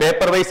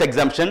 Paper wise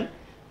exemption,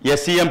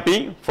 SCMP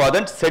for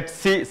that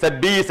set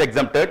B is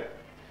exempted.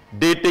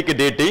 DT,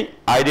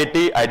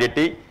 IDT,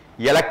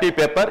 elective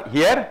paper,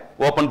 here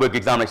open book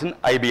examination,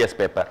 IBS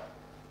paper.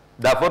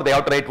 Therefore, they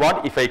have to write what?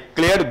 If I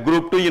cleared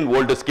group 2 in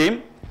old scheme,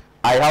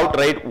 I have to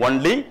write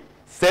only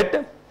set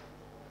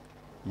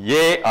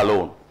A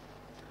alone.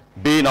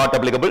 B not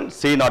applicable,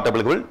 C not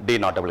applicable, D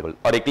not applicable.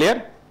 Are you clear?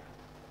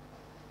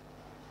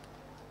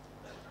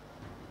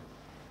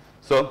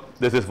 So,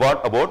 this is what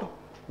about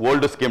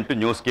old scheme to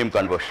new scheme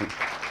conversion.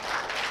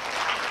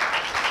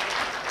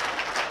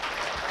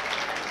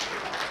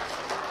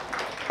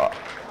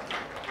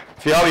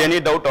 If you have any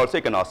doubt also,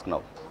 you can ask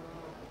now.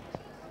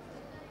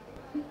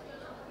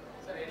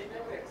 Sir, any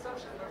paper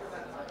exception?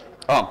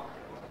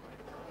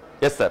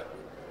 Yes, sir.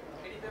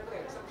 Any paper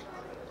exception?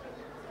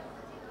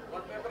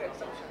 One paper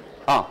exception?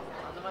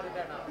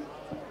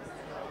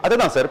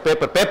 That's sir.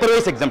 Paper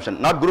wise exemption,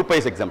 not group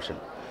wise exemption.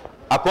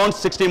 Accounts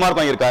 60 mark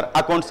on your car,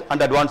 accounts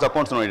and advanced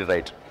accounts no need to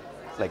write.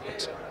 Like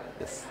that.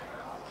 Yes.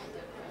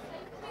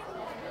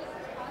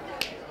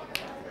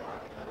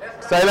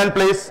 Silent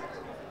please.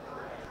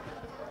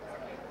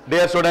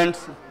 Dear students,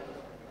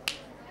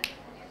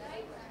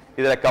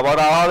 இதில் cover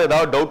ஆகாத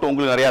ஏதாவது doubt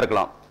உங்களுக்கு நிறையா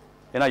இருக்கலாம்.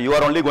 ஏன்னா you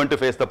are only going to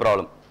face the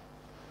problem.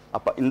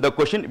 அப்போ இந்த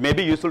question may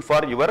be useful for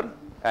your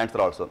answer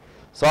also.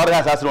 Sorry,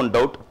 has asked one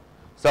doubt.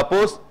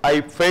 Suppose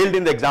I failed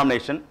in the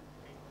examination.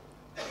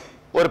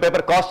 ஒரு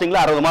பேப்பர் காஸ்டிங்ல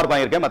 60 மார்க்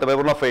வாங்கியிருக்கேன், மற்ற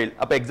பேப்பர்லாம் ஃபெயில்.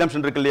 அப்போ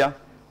எக்ஸாம்ஷன் இருக்கு இல்லையா?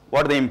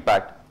 What the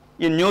impact?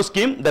 In new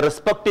scheme, the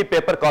respective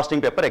paper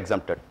costing paper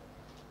exempted.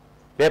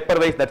 Paper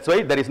wise, that's why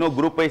there is no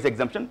group wise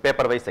exemption,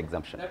 paper wise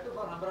exemption. That too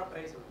for number of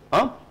tries.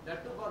 That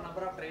too for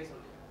number of tries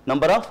only.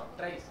 Number of?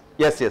 Tries.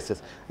 Yes.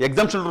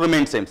 Exemption will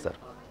remain same, sir.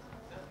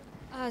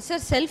 Sir,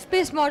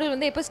 self-paced model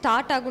வந்து எப்போ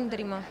start ஆகும்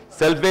தெரியுமா?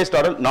 Self-paced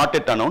model not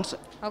yet announced.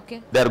 Okay.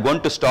 They are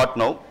going to start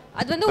now.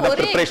 அது வந்து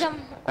ஒரே exam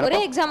ஒரே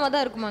எக்ஸாமா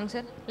தான் இருக்குமாங்க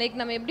sir? Like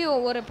நம்ம எப்படி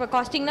ஒரு இப்போ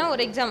காஸ்டிங்னா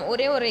ஒரு எக்ஸாம்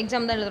ஒரே ஒரு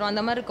எக்ஸாம் தான் எழுதுறோம்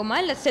அந்த மாதிரி இருக்குமா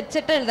இல்லை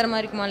செட்டாக எழுதுற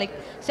மாதிரி இருக்குமா? லைக்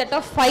செட்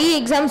ஆஃப் 5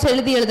 எக்ஸாம்ஸ்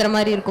எழுதுற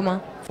மாதிரி இருக்குமா?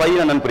 5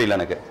 என்னன்னு புரியல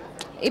எனக்கு.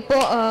 இப்போ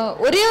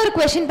ஒரே ஒரு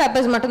क्वेश्चन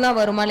பேப்பர்ஸ் மட்டும் தான்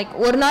வருமா? லைக்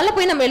ஒரு நாள்ல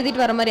போய் நம்ம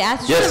எழுதிட்டு வர மாதிரி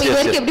ஆஸ் யூசுவல் இது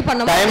வரைக்கும் எப்படி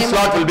பண்ணோம்? Time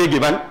slot will be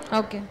given.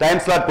 Okay.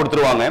 Time slot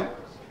கொடுத்துருவாங்க.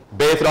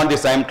 based on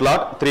this time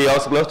slot 3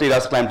 hours close 3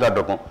 hours time slot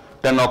இருக்கும்.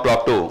 10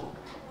 o'clock to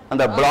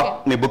அந்த பிளாக்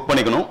நீ புக்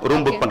பண்ணிக்கணும்.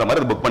 ரூம் புக் பண்ற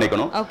மாதிரி புக்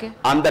பண்ணிக்கணும்.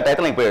 அந்த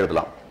டைத்துல நீ போய்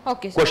எழுதலாம்.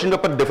 Okay. Question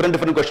paper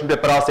different question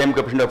paper or same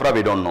question paper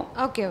we don't know.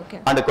 Okay, okay.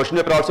 And the question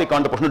paper also you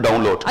can't push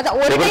download.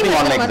 Everything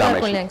on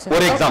examination.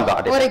 One exam da.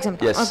 One exam.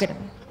 Yes. Okay.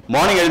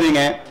 Morning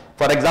எழுதுவீங்க.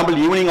 For example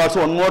evening also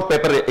one more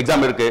paper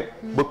exam இருக்கு.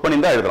 Book பண்ணி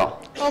தான் எழுதலாம்.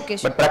 Okay.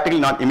 But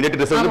practically not immediate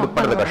result book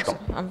பண்றது கஷ்டம்.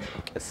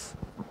 Yes.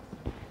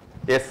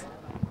 Yes.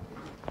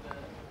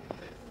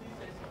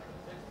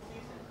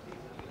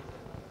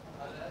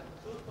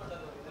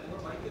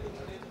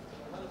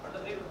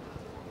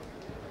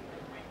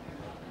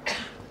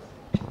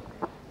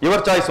 Your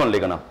choice only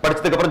gana.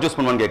 படிச்சதுக்கு அப்புறம் choose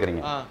பண்ணுவான்னு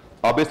கேக்குறீங்க.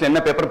 Obviously என்ன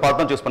பேப்பர் பார்த்து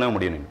தான் சூஸ் பண்ண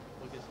முடியும் நீங்க.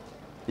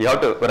 You have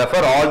to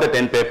refer all the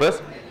 10 papers.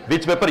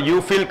 Which paper you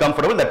feel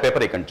comfortable, that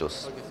paper you can choose.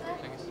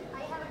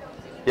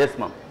 Yes,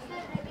 ma'am.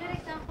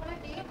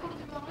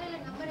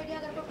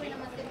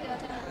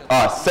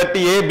 Set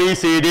A, B,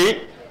 C, D.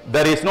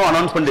 There is no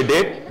announcement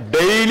date.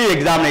 Daily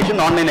examination,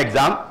 online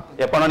exam.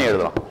 எப்பனா நீ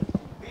எழுதலாம்.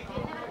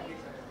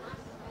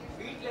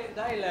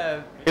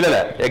 இல்ல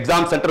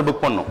exam center book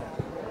பண்ணும்.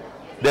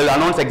 They will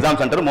announce exam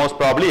center, most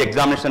probably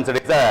examination center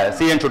is a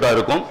CN shoot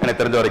இருக்கும் எனக்கு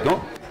தெரிஞ்ச வரைக்கும்.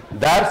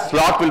 Their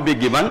slot will be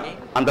given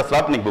and the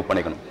slot நீங்க book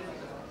பண்ணிக்கணும்.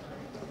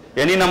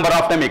 Any number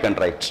of time you can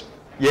write.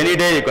 Any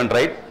day you can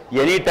write.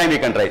 Any time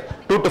you can write.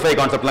 2 to 5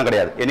 conceptலாம்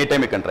கிடையாது. Any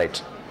time you can write.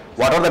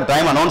 Whatever the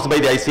time announced by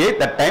the ICA,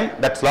 that time,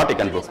 that slot you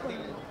can book.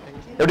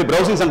 எப்படி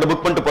browsing center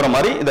book பண்ணிட்டு போற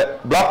மாதிரி இத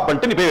black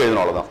பண்ணிட்டு நீ போய்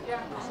எழுதணும் அவ்வளவுதான்.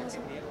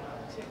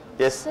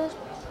 Yes.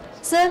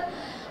 Sir,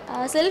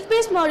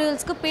 self-based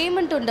modules க்கு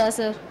payment உண்டா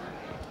sir?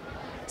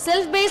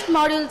 Self-based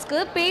modules க்கு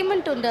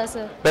payment உண்டா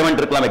sir? Payment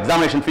இருக்கலாம்,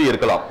 examination fee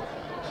இருக்கலாம்.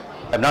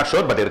 I'm not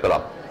sure, but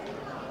இருக்கலாம்.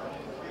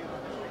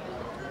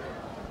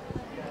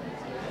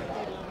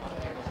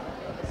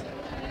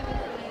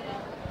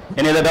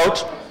 Any other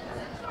doubts?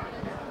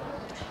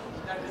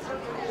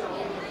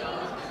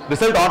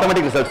 Result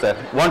automatic result sir.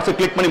 Once you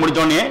click பண்ணி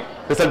முடிச்சோனே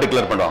result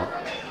declare பண்ணுவாங்க.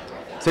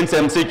 Since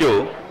MCQ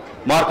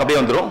mark அப்படியே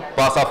வந்துரும்,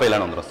 pass or fail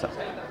னு வந்துரும் sir.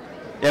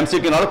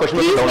 MCQ நால question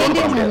download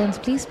பண்ண முடியாது.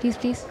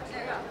 Please.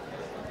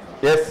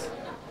 Yes.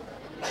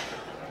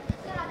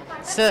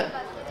 Sir.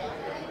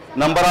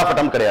 Number of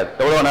attempt கிடையாது.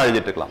 எவ்வளவு வேணா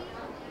எழுதிட்டு இருக்கலாம்.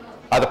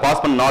 அத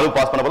பாஸ் பண்ண 4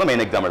 பாஸ் பண்ண போது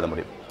மெயின் எக்ஸாம் எழுத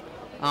முடியும்.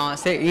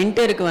 Sir,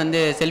 இன்டருக்கு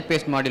வந்து செல்ஃப்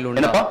பேஸ்ட் மாடியூல்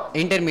உண்டா? என்னப்பா?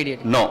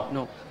 Intermediate. No.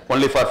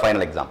 Only for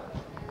final exam.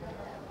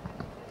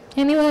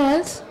 Anyone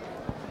else?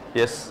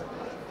 Yes.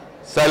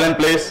 Silent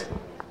please.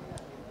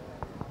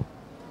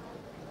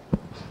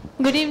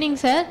 Good evening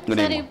sir. Good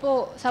Sir, evening. இப்போ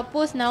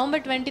சப்போஸ்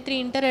நவம்பர் 23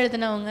 இன்டர்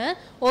எழுதுனவங்க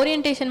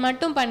ஓரியன்டேஷன்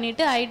மட்டும்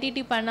பண்ணிட்டு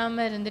ஐடிடி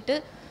பண்ணாம இருந்துட்டு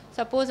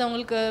சப்போஸ்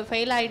அவங்களுக்கு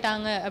ஃபெயில்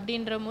ஆயிட்டாங்க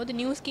அப்படின்ற போது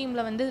நியூ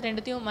ஸ்கீம்ல வந்து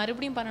ரெண்டுத்தையும்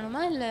மறுபடியும்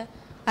பண்ணணுமா இல்ல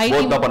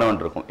both தான் பண்ண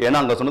வேண்டியிருக்கும். ஏன்னா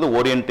அங்க சொன்னது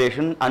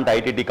ஓரியன்டேஷன் அண்ட்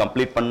ஐடிடி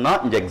கம்ப்ளீட் பண்ணா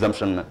இந்த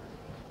எக்ஸாம்ஷன்.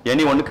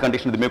 எனி ஒன்னுக்கு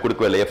கண்டிஷன் எதுவுமே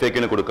கொடுக்கவே இல்லை,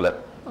 FAQ கொடுக்கல.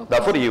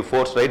 Therefore you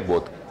force write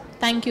both.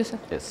 Thank you sir.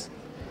 Yes.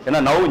 ஏன்னா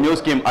now new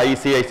scheme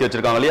ICIC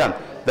வச்சிருக்காங்க இல்லையா,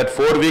 that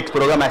 4 weeks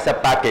program as a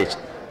package.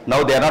 Now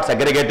they are not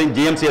segregating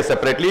GMCS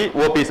separately,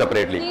 OP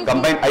separately,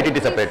 combined ITT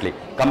separately.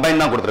 Combined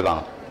தான்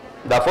கொடுத்திருக்காங்க.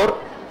 Therefore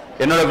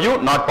என்னோட view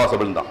not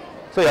possible தான்.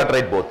 So you have to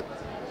write both.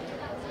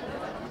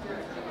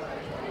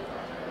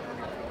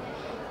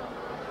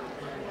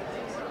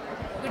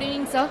 Good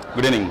evening sir.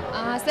 Good evening.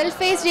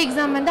 Self-based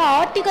exam வந்து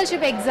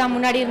articleship exam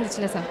முன்னாடி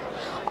இருந்துச்சுல sir?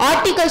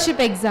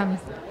 Articleship exam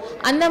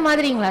அந்த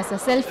மாதிரிங்களா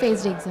sir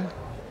self-based exam?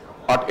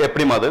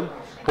 எப்படி மாதிரி?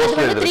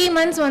 போஸ்டல் எழுதுறது 3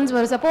 months once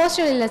வரும் சார்.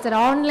 போஸ்டல் இல்ல சார்,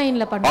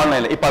 ஆன்லைன்ல பண்ணுவோம்.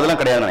 ஆன்லைன்ல இப்போ அதெல்லாம்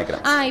கிடையாது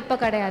நினைக்கிறேன். இப்போ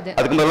கிடையாது.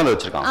 அதுக்கு முதல்ல வந்து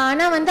வச்சிருக்காங்க.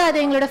 ஆனா வந்து அது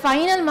எங்களோட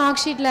ஃபைனல்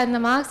மார்க் ஷீட்ல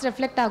அந்த மார்க்ஸ்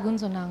ரிஃப்ளெக்ட்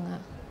ஆகும்னு சொன்னாங்க.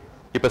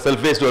 இப்போ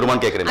செல்ஃப் பேஸ்ட்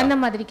வருமான்னு கேக்குறீங்க? அந்த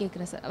மாதிரி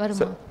கேக்குறேன் சார்.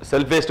 வருமா?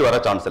 செல்ஃப் பேஸ்ட்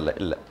வர சான்ஸ்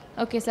இல்ல.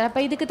 Okay sir.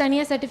 அப்ப இதுக்கு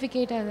தனியா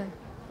சர்டிபிகேட் அது?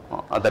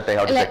 that I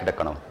have to check it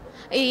account.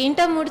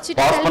 Inter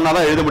முடிச்சிட்டு பாஸ் பண்ணா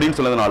தான் எழுத முடியும்னு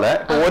சொன்னதனால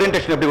இப்போ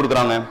ஓரியன்டேஷன் எப்படி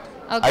கொடுக்கறாங்க?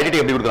 ஐடிடி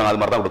எப்படி கொடுக்கறாங்க? அது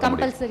மாதிரி தான் கொடுக்க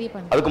முடியும். கம்பல்சரி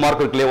பண்ணு. அதுக்கு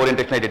மார்க் இருக்குல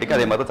ஓரியன்டேஷன் ஐடிடிக்கு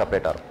அதே மாதிரி தான்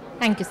செப்பரேட் ஆகும்.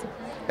 Thank you sir.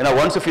 ஏன்னா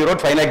once if you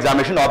wrote final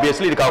examination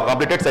obviously it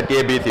completed set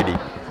A B C D.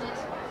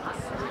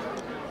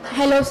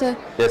 Hello sir.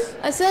 Yes.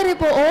 Sir,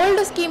 இப்போ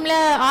volt ஸ்கீம்ல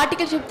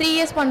articleship 3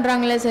 years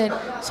பண்றாங்கல sir.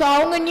 So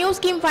அவங்க நியூ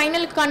ஸ்கீம்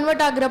ஃபைனல்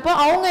கன்வர்ட் ஆகுறப்போ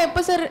அவங்க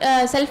எப்ப sir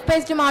self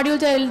paste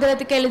modules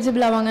எழுதுறதுக்கு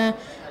eligible ஆவாங்க?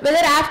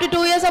 Whether after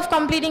 2 years of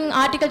completing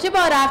articleship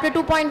or after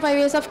 2.5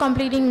 years of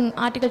completing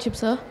articleship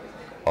sir?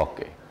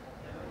 Okay.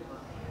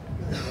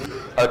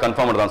 அது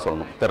confirm தான்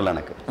சொல்லணும். தெரியல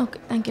எனக்கு.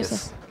 Okay, thank you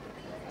sir.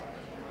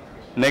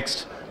 Next.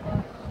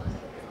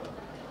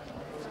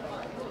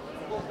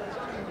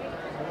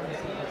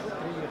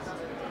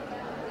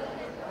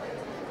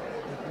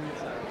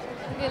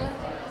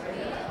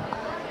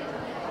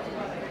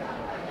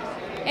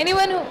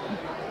 Anyone who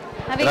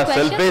having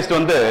question? Self based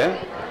வந்து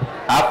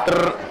after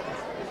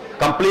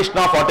completion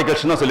of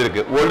articles னு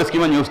சொல்லிருக்கு. Volt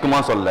schema new schema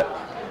சொல்லல.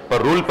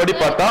 இப்போ ரூல் படி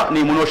பார்த்தா நீ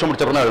 3 வருஷம்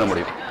முடிச்சப்பறம் தான் எழுத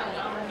முடியும்.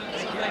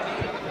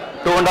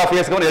 2.5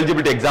 years அப்புறம்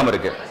எலிஜிபிலிட்டி எக்ஸாம்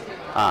இருக்கு.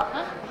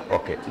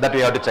 Okay, that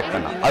we have to check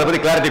பண்ணா. அதை பத்தி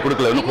கிளாரிட்டி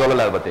கொடுக்கல, இன்னும்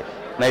சொல்லல அதை பத்தி.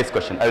 Nice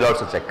question. I will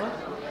also check.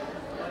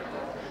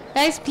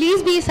 Guys,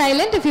 please be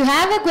silent. If you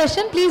have a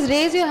question, please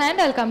raise your hand.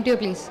 I'll come to you,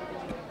 please.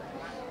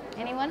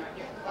 Anyone?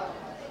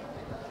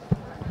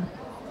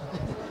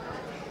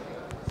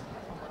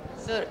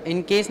 Sir,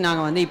 in case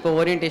நாங்கள் வந்து இப்போ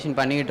ஓரியன்டேஷன்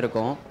பண்ணிக்கிட்டு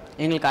இருக்கோம்,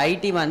 எங்களுக்கு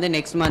ஐடி வந்து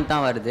நெக்ஸ்ட் மந்த்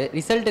தான் வருது.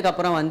 ரிசல்ட்டுக்கு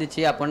அப்புறம்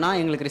வந்துச்சு அப்படின்னா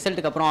எங்களுக்கு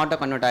ரிசல்ட்டுக்கு அப்புறம் ஆட்டோ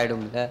கன்வெர்ட்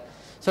ஆகிடும்ல.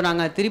 ஸோ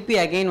நாங்கள் திருப்பி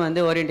அகைன்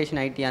வந்து ஓரியன்டேஷன்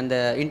ஐடி அந்த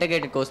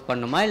இன்டகிரேட்டட் கோர்ஸ்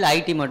பண்ணணுமா இல்லை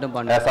ஐடி மட்டும்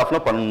பண்ணணும்? ஆஸ் ஆஃப் நோ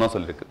பண்ணணும் தான்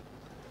சொல்லியிருக்கு.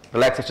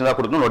 ரிலாக்ஸேஷன் தான்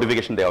கொடுக்கணும்,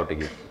 நோட்டிஃபிகேஷன் டே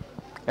அவுட்டுக்கு.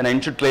 ஏன்னா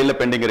இன்ஸ்டியூட் ட்ரெயினில்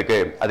பெண்டிங்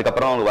இருக்கு,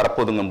 அதுக்கப்புறம் அவங்க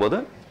வரப்போதுங்கும் போது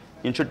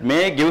இன்ஸ்டியூட்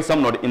மே கிவ்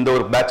சம் நோட். இந்த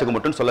ஒரு பேட்சுக்கு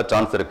மட்டும் சொல்ல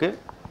சான்ஸ் இருக்கு.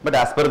 But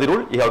as per the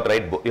rule you have to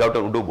right, you have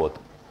to two both.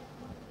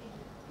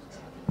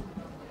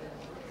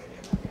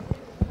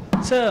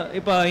 Sir,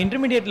 இப்போ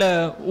இன்டர்மீடியேட்டில்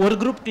ஒரு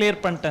குரூப் கிளியர்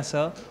பண்ணிட்டேன்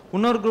சார்.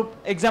 இன்னொரு குரூப்,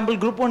 எக்ஸாம்பிள்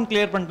குரூப் 1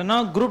 கிளியர் பண்ணிட்டேன்னா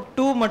குரூப்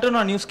 2 மட்டும்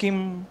நான் நியூ ஸ்கீம்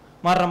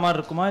மாறுற மாதிரி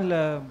இருக்குமா இல்லை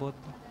both?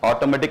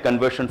 Automatic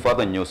conversion for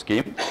the new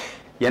scheme.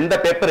 எந்த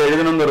பேப்பர்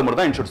எழுதணுங்கிற மாதிரி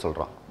தான் இன்ஸ்டியூட்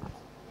சொல்கிறான்.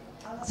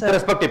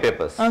 Respective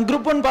papers.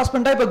 குரூப் 1 பாஸ்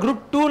பண்ணிட்டா இப்போ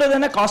குரூப் 2ல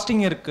தானே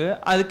காஸ்டிங் இருக்கு,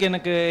 அதுக்கு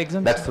எனக்கு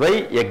எக்ஸாம். தட்ஸ் வை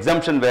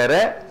எக்ஸாம்ஷன் வேற,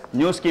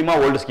 நியூ ஸ்கீமா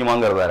ஓல்டு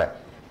ஸ்கீமாங்கிற வேற.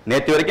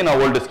 நேற்று வரைக்கும்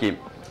நான் ஓல்டு ஸ்கீம்,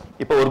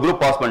 இப்போ ஒரு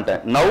குரூப் பாஸ்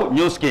பண்ணிட்டேன். Now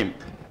new scheme.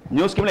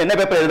 நியூ ஸ்கீம்ல என்ன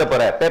பேப்பர் எழுத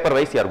போற? Paper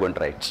wise you are going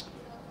to right.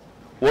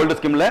 Old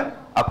ஸ்கீம்ல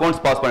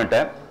accounts pass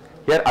பண்ணிட்டேன்,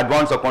 ஹியர்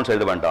அட்வான்ஸ் அக்கவுண்ட்ஸ்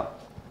எழுத வேண்டாம்.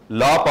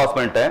 லா பாஸ்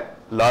பண்ணிட்டேன்,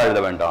 லா எழுத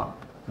வேண்டாம்.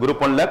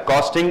 குரூப் 1ல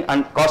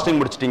காஸ்டிங்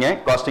முடிச்சிட்டீங்க,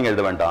 காஸ்டிங்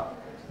எழுத வேண்டாம்.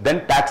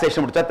 தென்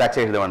டாக்ஸேஷன் முடிச்சா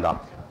டாக்ஸேஷன் எழுத வேண்டாம்.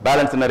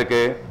 பேலன்ஸ் என்ன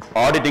இருக்கு?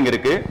 ஆடிட்டிங்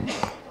இருக்கு,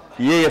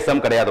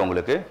 ஏஎஸ்எம் கிடையாது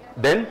உங்களுக்கு.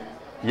 தென்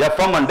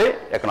எஃப்எம் அண்ட்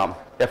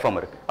எக்கனாமிக் எஃப்எம்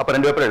இருக்கு. அப்ப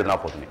 2 பேப்பர் எழுதினா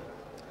போதும்.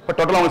 இப்போ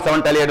டோட்டலா உங்களுக்கு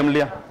 7 டேலி ஆயிடும்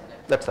இல்லையா?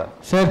 That's all.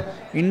 Sir,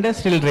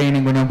 industrial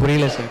training கொஞ்சம்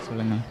புரியல சார்,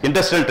 சொல்லுங்க.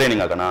 Industrial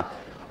training ஆகனா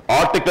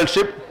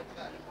articleship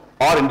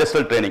R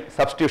industrial training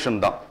substitution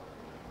தான்.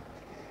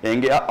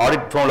 எங்க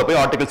ஆடிட் ஃபார்ம்ல போய்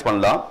ஆர்டிகல்ஸ்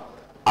பண்ணலாம்.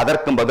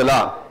 அதற்கு பதிலா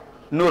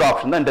இன்னொரு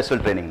ஆப்ஷன் தான்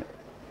industrial training.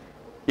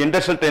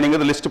 Industrial training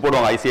list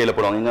போடுவாங்க, ஐசிஐல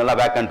போடுவாங்க, இங்கெல்லாம்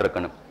வேக்கன்ட்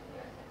இருக்குன்னு.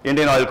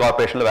 இந்தியன் ஆயில்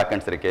கார்பரேஷன்ல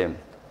வேக்கன்ஸ் இருக்கு,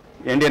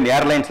 இந்தியன்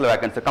ஏர்லைன்ஸ்ல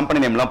வேக்கன்ஸ்,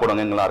 கம்பெனி நேம்லாம்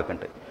போடுவாங்க, இங்கெல்லாம்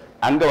இருக்குன்ட்டு.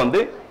 அங்க வந்து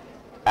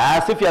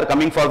as if you are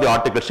coming for the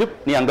articleship,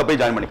 நீ அங்க போய்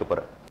ஜாயின் பண்ணிக்க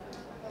போற,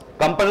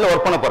 கம்பெனில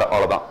ஒர்க் பண்ண போற,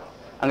 அவ்வளவுதான்.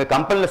 அங்க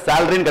கம்பெனில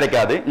சேலரின்னு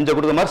கிடைக்காது, இங்க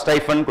கொடுத்த மாதிரி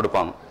ஸ்டைஃபன்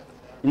கொடுப்பாங்க.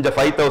 இங்க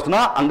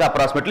 5,000 அங்க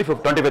அப்ராக்சிமேட்லி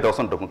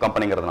 25,000 இருக்கும்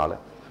கம்பெனிங்கிறதுனால.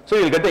 So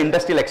you get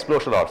industrial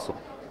எக்ஸ்ப்ளோஷர் also.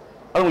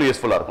 அது உங்களுக்கு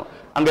யூஸ்ஃபுல்லா இருக்கும்.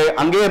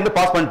 அங்கேயே இருந்து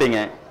பாஸ் பண்ணிட்டீங்க,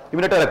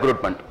 இமிடியேட்டா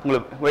ரெக்ரூட்மெண்ட்,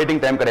 உங்களுக்கு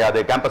வெயிட்டிங் டைம் கிடையாது,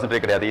 கேம்பஸ்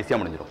இன்டர்வியூ கிடையாது, ஈஸியா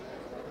முடிஞ்சிடும்.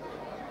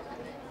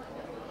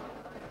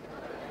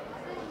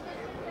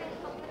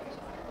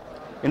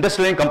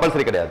 இண்டஸ்ட்ரியல்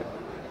கம்பல்சரி கிடையாது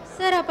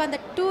சார். அப்ப அந்த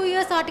 2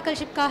 years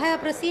ஆர்டிகல்ஷிப்காக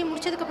அப்புறம் சிஏ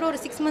முடிச்சதுக்கு அப்புறம் ஒரு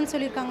 6 months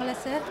சொல்லிருக்காங்கல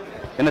சார்?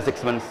 என்ன 6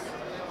 months?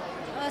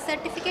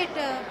 சர்டிபிகேட்.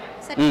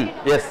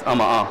 எஸ்,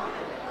 ஆமா.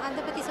 அத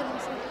பத்தி சொல்லுங்க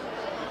சார்.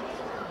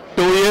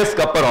 2 years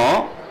அப்புறம்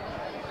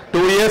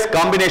 2 years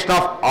காம்பினேஷன்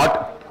ஆஃப்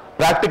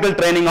பிராக்டிகல்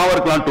ட்ரைனிங்காகவும்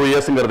இருக்கலாம். 2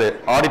 yearsங்கிறது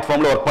ஆடிட்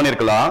ஃபார்ம்ல ஒர்க்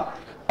பண்ணிருக்கலாம்,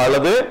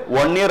 அல்லது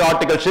 1 year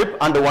articleship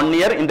and 1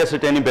 year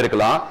industrial training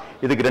போயிருக்கலாம்.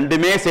 இதுக்கு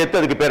ரெண்டுமே சேர்த்து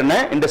அதுக்கு பேர் என்ன?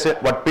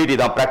 இண்டஸ்ட்ரியல் வாட் பிடி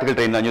தான், பிராக்டிகல்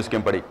ட்ரைனிங் தான். நியூஸ்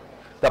ஸ்கீம் படி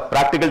the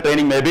practical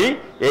training may be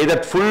either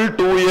full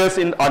 2 years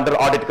in under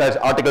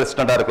article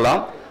assistant இருக்கலாம்,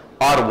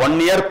 or 1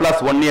 year plus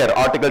 1 year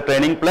article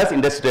training plus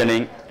industry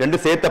training, ரெண்டு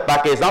சேர்த்த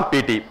பேக்கேஜ் தான்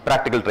பிடி,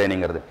 practical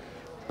trainingங்கிறது.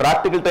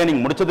 practical training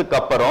முடிச்சதுக்கு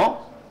அப்புறம்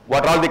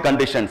what are the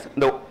conditions?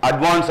 இந்த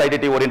advanced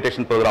ITT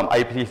orientation program,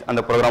 IPC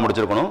அந்த program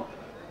முடிச்சிருக்கணும்.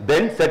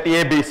 then set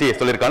ABC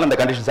சொல்லிருக்காங்க, அந்த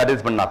condition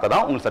satisfy பண்ணாக்க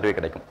தான் உங்களுக்கு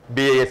சர்டிஃபிகேட் கிடைக்கும்.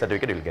 BAA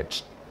certificate will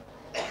get.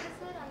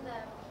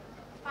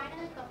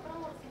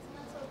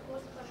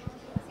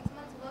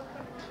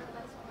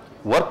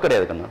 Work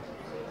கிடையாது கண்ணா,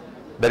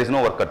 there is no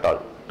work at all.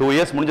 2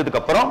 years முடிஞ்சதுக்கு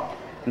அப்புறம்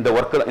இந்த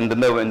ஒர்க்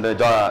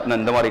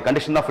இந்த மாதிரி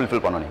கண்டிஷன் தான்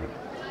ஃபுல்ஃபில் பண்ணணும் நீங்க.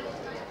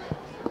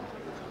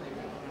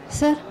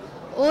 சார்,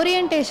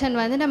 ஓரியன்டேஷன்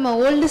வந்து நம்ம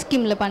ஓல்டு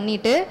ஸ்கீமில்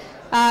பண்ணிவிட்டு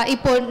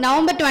இப்போ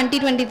நவம்பர்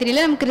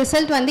 2023 நமக்கு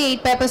ரிசல்ட் வந்து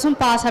 8 பேப்பர்ஸும்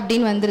பாஸ்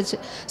அப்படின்னு வந்துருச்சு.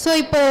 ஸோ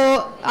இப்போ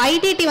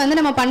ஐடிடி வந்து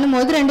நம்ம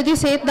பண்ணும்போது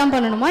ரெண்டுத்தையும் சேர்த்து தான்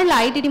பண்ணணுமா இல்லை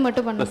ஐடிடி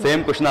மட்டும் பண்ணணும்?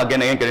 சேம் கொஸ்டின்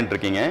அகைன் கேட்டுட்டு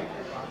இருக்கீங்க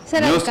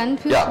சார். ஐ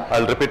confuse.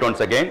 I'll repeat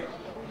once again.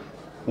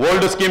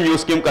 Old scheme new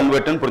scheme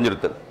கன்வெர்ட்னு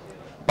புரிஞ்சிருது.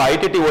 இப்போ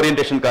ஐடிடி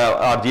ஓரியன்டேஷன்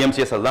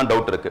ஜிஎம்சிஎஸ் தான்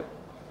டவுட் இருக்கு.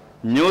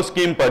 நியூ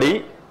ஸ்கீம் படி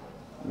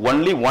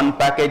only 1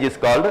 package is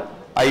called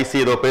IC,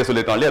 ஏதோ பேர்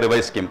சொல்லியிருக்காங்க இல்லையா,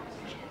 ரிவைஸ் ஸ்கீம்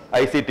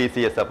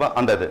ICTCS. அப்போ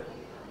அந்த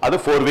அது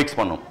 4 weeks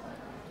பண்ணும்.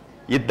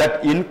 It that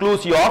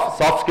inclusive of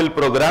soft skill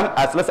program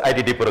as well as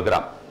IDD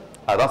program,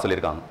 அதான்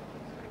சொல்லியிருக்காங்க.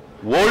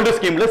 ஓல்டு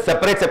ஸ்கீம்ல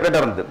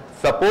செப்பரேட்டா இருந்தது.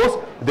 சப்போஸ்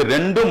இது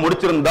ரெண்டும்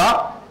முடிச்சிருந்தா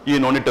you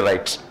no need to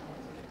write,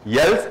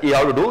 else you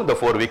have to do the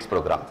 4 weeks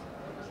program.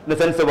 In the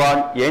sense of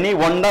any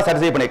one da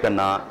satisfy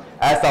பண்ணிக்கன்னா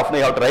as of now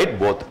you have to write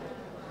both.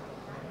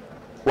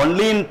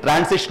 Only in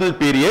transitional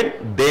period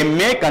they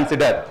may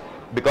consider,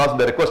 because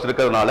the request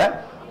இருக்கிறதுனால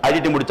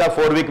IDT முடிச்சா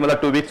 4 week மேல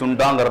 2 weeks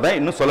உண்டாங்கறத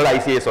இன்னும் சொல்லல,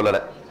 ICA சொல்லல.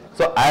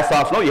 So as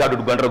of now you have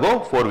to undergo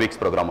 4 weeks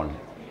program only.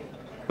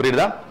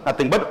 புரியுதா?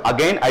 nothing but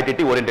again ITT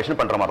orientation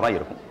பண்ற மாதிரி தான்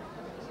இருக்கும்.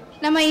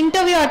 நம்ம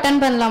இன்டர்வியூ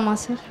அட்டெண்ட் பண்ணலாமா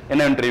சார்?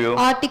 என்ன இன்டர்வியூ?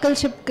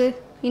 ஆர்டிகல்ஷிப்க்கு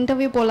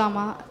இன்டர்வியூ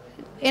போலாமா?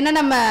 ஏன்னா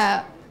நம்ம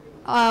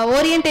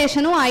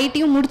ஓரியன்டேஷனும்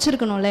ஐடியும்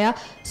முடிச்சிருக்கணும் இல்லையா?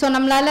 ஸோ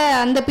நம்மளால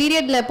அந்த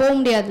பீரியட்ல போக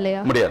முடியாது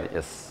இல்லையா? முடியாது.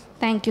 எஸ்.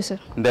 Thank you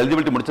sir. இந்த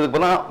எலிஜிபிலிட்டி முடிச்சதுக்கு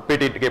அப்புறம்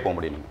பிடிடிக்கே போக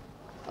முடியும்.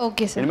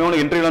 Okay sir. இனிமே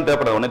உங்களுக்கு இன்டர்வியூலாம்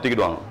தேவைப்படாது, உடனே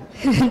தூக்கிட்டு வாங்க.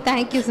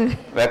 Thank you sir.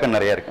 வேக்கன்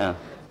நிறைய இருக்கு.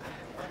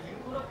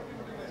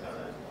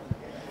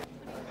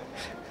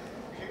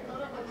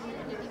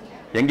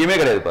 எங்கேயுமே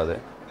கிடையாதுப்பா அது.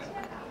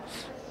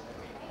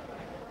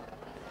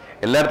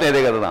 எல்லா இடத்தையும்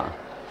இதே கதை தான்.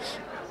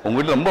 உங்க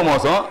வீட்டில் ரொம்ப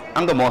மோசம்,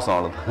 அங்கே மோசம்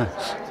அவ்வளோதான்.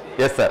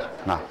 Yes sir.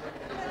 நான்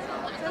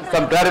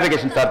some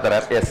clarification sir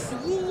தரார். S.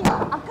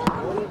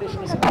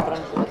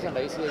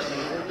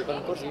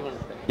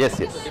 Yes,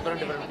 yes. Different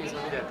fees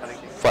only they are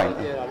correct. Fine.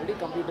 They are already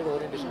completed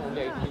orientation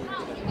only IT.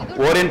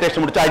 Orientation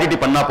முடிச்சா ITT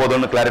பண்ணா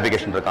போதும்னு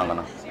clarification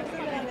இருக்காங்கண்ணா.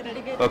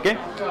 Okay?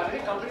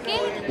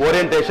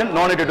 Orientation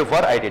non ITT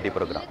for ITT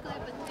program.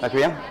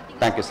 Okay?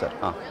 Thank you sir.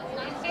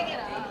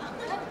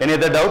 Any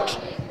other doubt?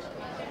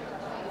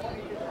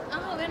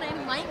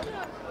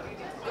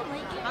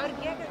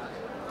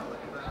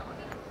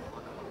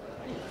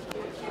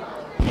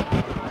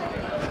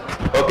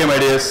 Okay my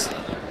dears.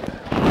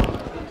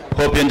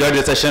 Hope you enjoyed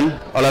the session.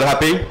 All are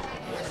happy?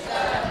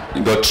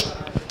 Good.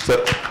 So,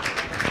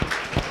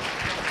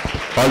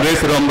 always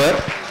remember,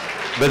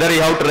 whether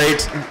you have to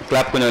write,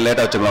 clap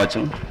later,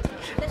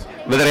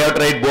 whether you have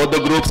to write both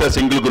the groups or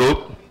single group,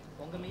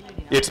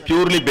 it's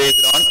purely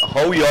based on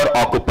how you are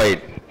occupied.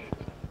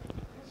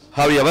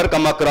 Have you ever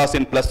come across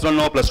in plus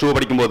 1 or plus 2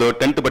 படிக்கும்போது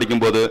 10th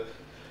படிக்கும்போது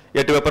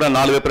 8 paper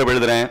 4 paper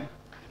எழுதுறேன்,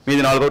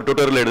 மீதி 4 paper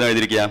tutorial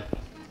எழுதிருக்கியா?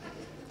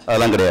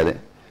 அதெல்லாம் கிடையாது.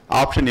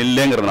 Option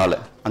இல்லைங்கிறதுனால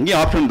அங்கேயும்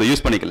option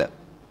use பண்ணிக்கல.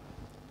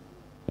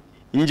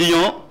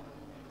 இங்கேயும்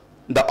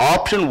the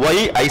option why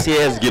ICA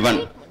has given,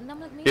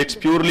 it's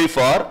purely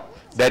for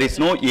there is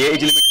no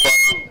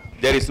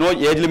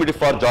age limit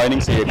for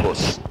joining CA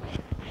course.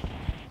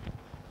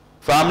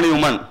 Family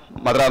woman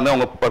மதரா இருந்தா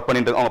அவங்க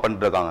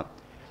பண்ணிட்டு இருக்காங்க.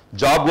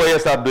 Job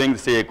goers are doing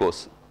the CA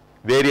course.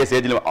 Various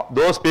age limit.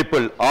 Those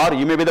people or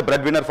you may be the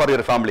breadwinner for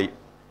your family.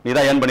 நீ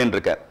தான் earn பண்ணிட்டு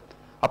இருக்க.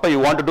 அப்ப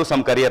you want to do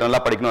some career,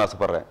 நல்லா படிக்கணும்னு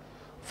ஆசைப்படுறேன்.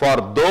 For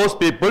those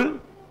people,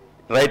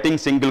 writing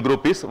single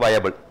group is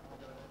viable.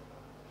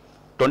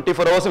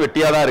 24 hours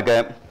வெட்டியா தான் இருக்க.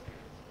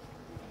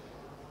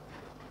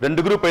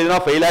 2 குரூப் எழுதினா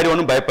ஃபெயில்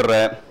ஆயிடுவோம்னு பயப்படுற.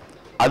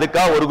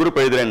 அதுக்கா ஒரு குரூப்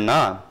எழுதுறேன்னா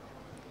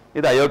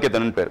இது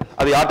அயோக்கியத்தனன் பேர்.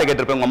 அது யார்கிட்ட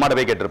கேட்டிருப்பேன்? உங்க அம்மாட்ட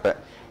போய் கேட்டிருப்பேன்.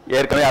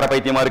 ஏற்கனவே யார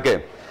பைத்தியமா இருக்கு,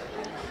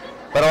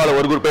 பரவாயில்ல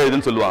ஒரு குரூப்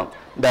எழுதுன்னு சொல்லுவான்.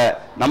 இந்த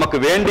நமக்கு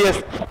வேண்டிய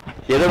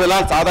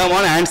எதெல்லாம்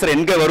சாதாரணமான ஆன்சர்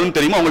எங்க வரும்னு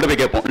தெரியுமோ அவங்கள்ட்ட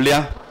போய் கேட்போம் இல்லையா?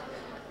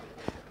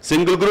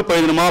 சிங்கிள் குரூப்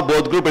எழுதணுமா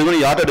போத் குரூப்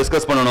எழுதணும் யார்கிட்ட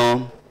டிஸ்கஸ் பண்ணணும்?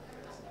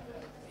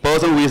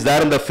 person who is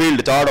there in the field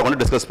chart கொண்டு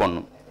டிஸ்கஸ்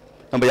பண்ணணும்.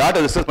 நம்ம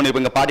யார்கிட்ட டிஸ்கஸ்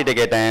பண்ணிருப்போம்? எங்க பாட்டிகிட்ட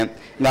கேட்டேன்,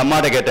 எங்க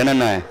அம்மாட்ட கேட்டேன்னு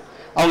என்ன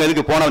அவங்க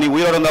எதுக்கு போனா நீ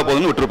உயிரோட இருந்தா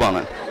போதும்னு விட்டுருப்பாங்க.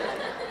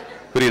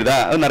 புரியுதா?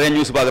 அது நிறைய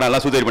நியூஸ் பார்க்குறேன்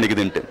எல்லாம் suicide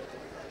பண்ணிக்குதுன்ட்டு.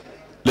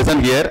 Listen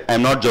here, I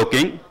am not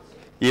joking.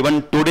 Even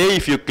today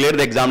if you clear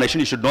the examination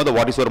you should know the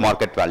what is your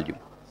market value.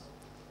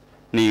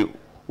 நீ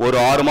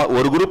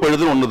ஒரு குரூப்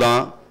எழுதுறது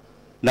ஒண்ணுதான்.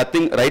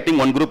 Nothing writing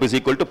one group is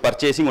equal to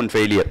purchasing one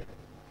failure.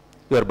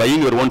 You are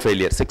buying your own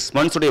failure. 6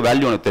 months உடைய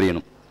value உனக்கு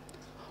தெரியணும்.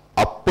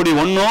 அப்படி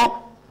ஒன்றும்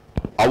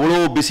அவ்வளோ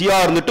பிஸியா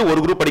இருந்துட்டு ஒரு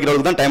குரூப்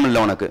படிக்கிறவங்களுக்கு தான் டைம் இல்லை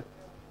உனக்கு.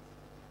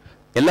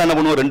 எல்லாம் என்ன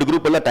பண்ணுவோம்? 2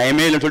 குரூப் எல்லாம்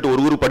டைமே இல்லைன்னு சொல்லிட்டு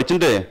ஒரு குரூப்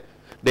படிச்சுட்டு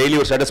டெய்லி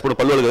ஒரு ஸ்டேட்டஸ் போட்டு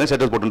பல்லுவலுக்கு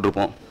ஸ்டேட்டஸ் போட்டுட்டு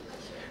இருப்போம்,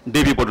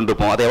 டிபி போட்டுட்டு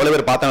இருப்போம். அதை எவ்வளோ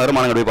பேர் பார்த்தா வேறு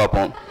மானங்க போய்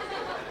பார்ப்போம்,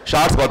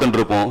 ஷார்ட்ஸ் பார்த்துட்டு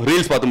இருப்போம்,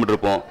 ரீல்ஸ் பார்த்துட்டு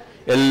இருப்போம்,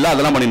 எல்லாம்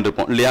அதெல்லாம் பண்ணிட்டு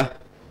இருப்போம் இல்லையா?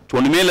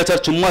 ஒன்றுமே இல்லை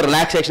சார் சும்மா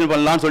ரிலாக்ஸேஷன்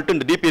பண்ணலாம்னு சொல்லிட்டு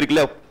இந்த டிபி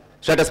இருக்குல்ல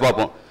ஸ்டேட்டஸ்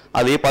பார்ப்போம்.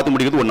 அதையே பார்த்து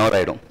முடிக்கிறது 1 hour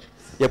ஆகிடும்.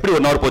 எப்படி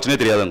 1 hour போச்சுன்னே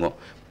தெரியாதுங்க.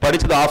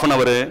 படிச்சது 1/2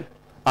 hour,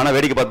 ஆனால்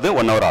வேடிக்கை பார்த்தது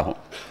 1 hour ஆகும்.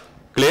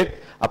 கிளியர்?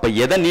 அப்போ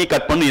எதை நீ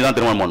கட் பண்ணு, நீ தான்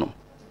திருமணம் பண்ணும்.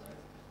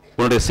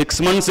 உன்னுடைய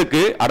 6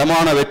 monthsக்கு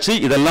அடமான வச்சு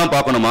இதெல்லாம்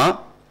பார்க்கணுமா?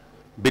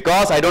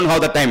 Because I don't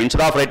have the time.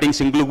 Instead of writing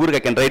single group,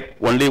 I can write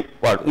only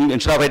what?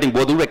 Instead of writing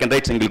both group, I can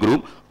write single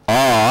group.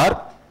 Or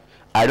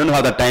I don't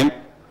have the time.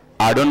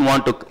 I don't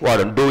want to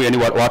do any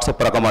WhatsApp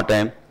பார்க்க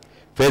மாட்டேன்,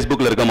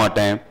 Facebookல இருக்க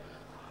மாட்டேன்,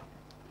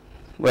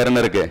 வேற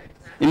என்ன இருக்கு,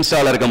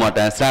 இன்ஸ்டால இருக்க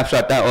மாட்டேன்,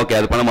 ஸ்னாப்ஷாட் ஓகே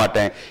அது பண்ண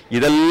மாட்டேன்.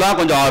 இதெல்லாம்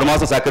கொஞ்சம் 6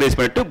 மாசம் சாக்ரிஃபைஸ்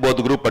பண்ணிட்டு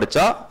both group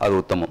படிச்சா அது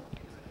உத்தமம்.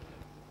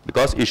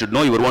 Because you should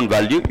know your own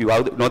value. You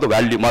have to know the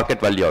value, market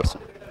value also.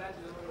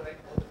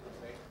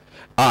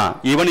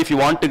 Even if you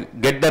want to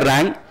get the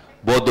rank,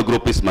 both the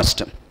group is must.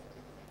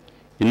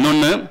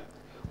 இன்னொன்னு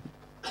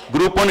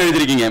group 1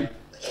 எழுதிருக்கீங்க.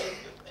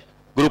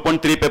 Group 1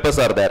 3 papers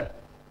are there.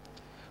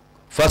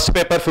 First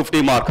paper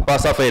 50 mark,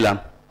 pass or fail?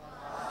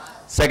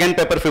 Second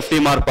paper 50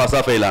 mark, pass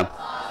or fail?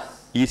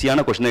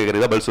 ஈஸியான question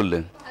கேக்குறீங்க, பதில் சொல்லு.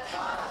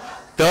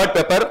 Third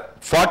paper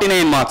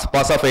 49 marks,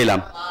 pass or fail?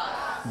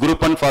 Group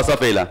 1 pass or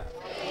fail?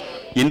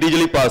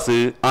 Individually pass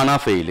ஆனா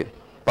fail,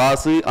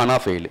 pass ஆனா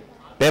fail.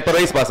 Paper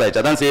wise pass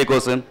ஆயிடுச்சு, அதான் CA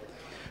course.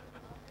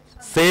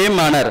 Same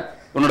manner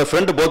உன்னோட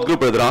friend both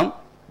group எழுதுறான்.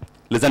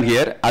 Listen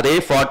here, அதே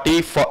 50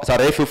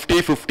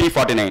 50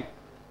 49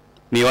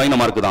 நீ வாங்கின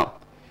மார்க் தான்.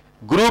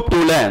 Group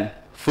 2ல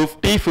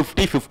 50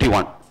 50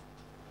 51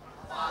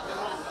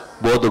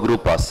 both the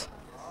group pass.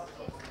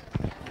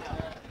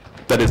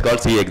 That is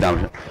called CA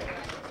examination.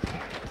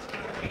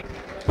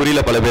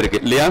 புரியல பல பேருக்கு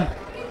இல்லையா?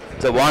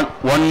 So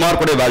one mark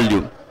உடைய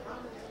value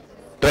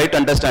try to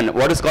understand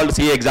what is called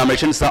CA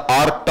examination. It's the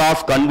art of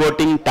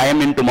converting time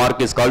into mark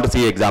is called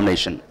CA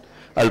examination.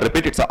 I'll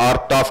repeat, it's the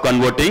art of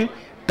converting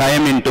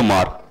time into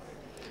mark.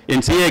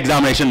 In CA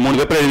examination, 3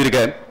 paper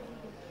எழுதிருக்க.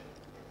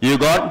 You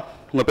got,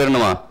 உங்க பேர்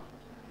என்னமா?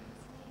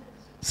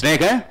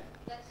 Sneka?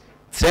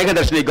 Sneka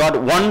Darshini got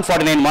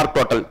 149 mark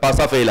total. Pass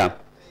or fail?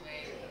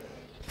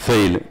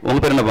 Fail. உங்க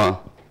பேர் என்னப்பா?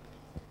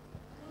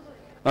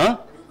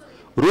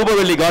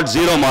 Rubavelli got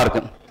 0 mark.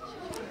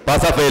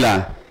 Pass or fail?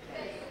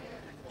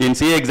 In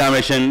CA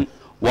examination,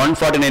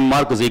 149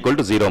 mark is equal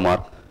to 0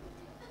 mark.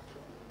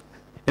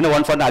 In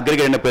 149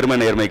 aggregate என்ன பெருமை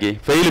நேர்மைக்கு?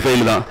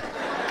 Fail தான்.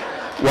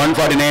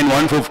 149,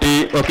 150,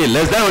 okay,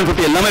 less than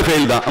 150 எல்லாமே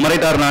fail தான். Am I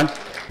right or not?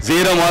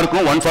 0 mark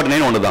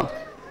 149 ஒன்று தான்.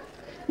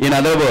 In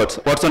other words,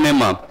 what's your name,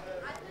 ma'am?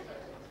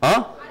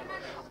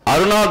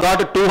 Aruna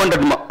got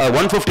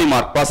 150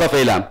 mark. Pass or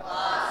fail?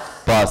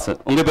 Pass.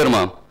 உங்க பேர்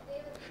ma'am?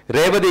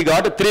 Revati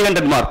got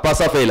 300 mark.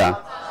 Pass or fail?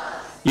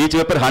 Each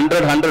paper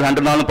 100, 100,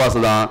 100 நாளும் pass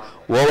தான்.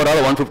 Overall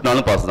 150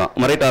 நாளும் pass தான்.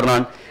 Am I right or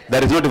not?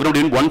 There is no difference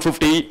between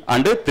 150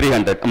 and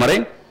 300. Am I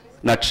right?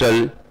 Nutshell.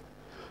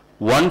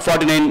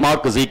 149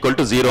 mark is equal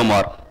to 0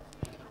 mark.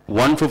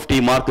 150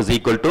 mark is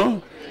equal to,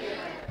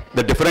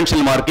 the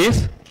differential mark is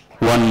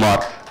 1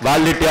 mark.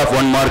 Validity of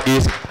 1 mark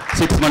is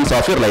 6 months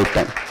of your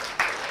lifetime.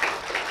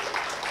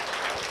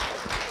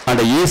 And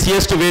the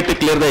easiest way to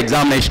clear the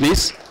examination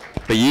is,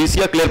 the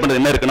easier clear பண்றது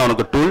என்ன இருக்குன்னா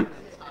உனக்கு tool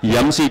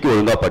MCQ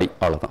ஒழுங்கா படி,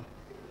 அவ்வளவுதான்.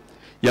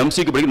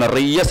 MCQ படிக்க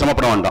நிறைய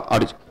சிரமப்பட வேண்டாம்.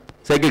 அடிச்சு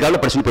சைக்கிள் காலில்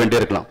படிச்சுட்டு போயிட்டே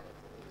இருக்கலாம்.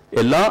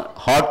 எல்லாம்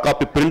ஹார்ட்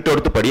காப்பி பிரிண்ட்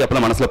எடுத்து படி,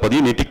 அப்பெல்லாம் மனசுல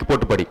பதியும், நீ டிக்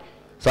போட்டு படி.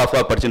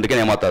 சாஃப்ட்வேர் படிச்சுட்டு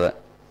இருக்கேன் ஏமாத்தாத.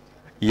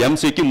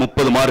 MCQ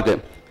 30 mark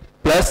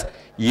plus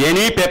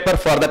any paper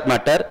for that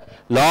matter.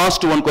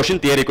 Last 1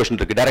 question theory question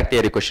இருக்கு, direct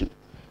theory question.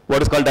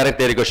 What is called direct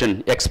theory question?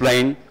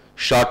 Explain,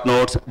 short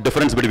notes,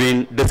 difference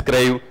between,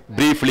 describe,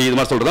 briefly, இது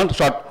மாதிரி சொல்றது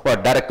ஷார்ட்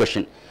டைரக்ட்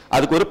கொஸ்டின்.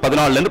 அதுக்கு ஒரு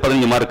 14 ல இருந்து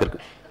 15 mark இருக்கு.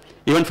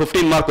 Even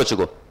 15 mark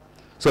வச்சுக்கோ.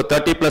 So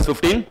 30 +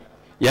 15,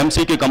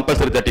 MCQ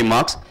compulsory 30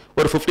 marks.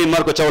 ஒரு 15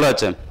 மார்க் வச்சா எவ்வளோ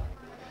ஆச்சு?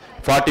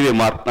 45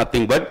 mark.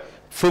 Nothing but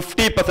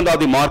 50%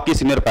 of the mark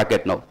is in your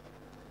packet now.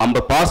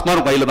 50 pass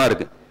mark கையில் தான்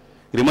இருக்கு.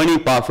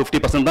 ரிமைனிங்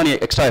 50% தான் நீ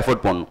எக்ஸ்ட்ரா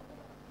எஃபோர்ட் போடணும்.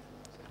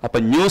 அப்போ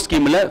நியூ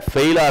ஸ்கீமில்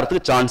ஃபெயில்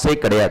ஆகிறதுக்கு சான்ஸே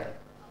கிடையாது.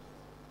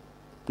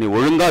 நீ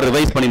ஒழுங்கா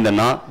revise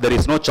பண்ணியிருந்தன்னா there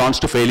is no chance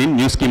to fail in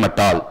new scheme at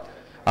all.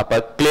 அப்போ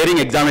clearing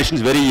examination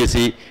is very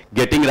easy,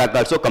 getting rank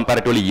also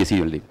comparatively easy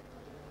only.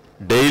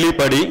 Daily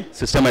படி,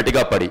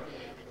 சிஸ்டமேட்டிக்காக படி.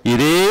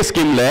 இதே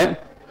ஸ்கீமில்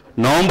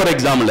நவம்பர்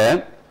எக்ஸாமில்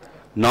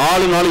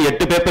 4 நாள்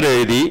 8 பேப்பர்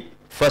எழுதி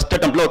ஃபர்ஸ்ட்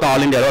அட்டம்ப்ட்ல ஒரு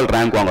ஆல் இந்தியா லெவல்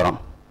ரேங்க் வாங்குறான்.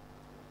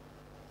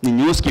 நீ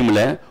நியூ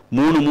ஸ்கீமில்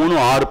 3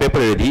 6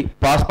 பேப்பர் எழுதி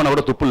பாஸ் பண்ண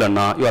கூட துப்பு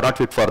இல்லைன்னா you are not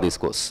fit for this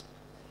course.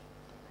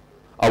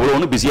 அவ்வளோ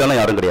ஒன்றும் பிஸியாலாம்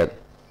யாரும் கிடையாது.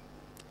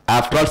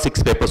 After all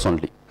 6 papers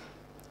only.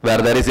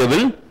 Where there is a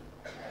will,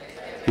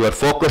 your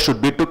focus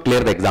should be to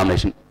clear the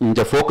examination.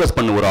 இங்கே ஃபோக்கஸ்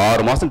பண்ணு, ஒரு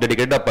 6 மாதம்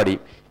டெடிகேட்டாக படி,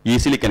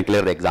 easily can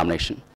clear the examination.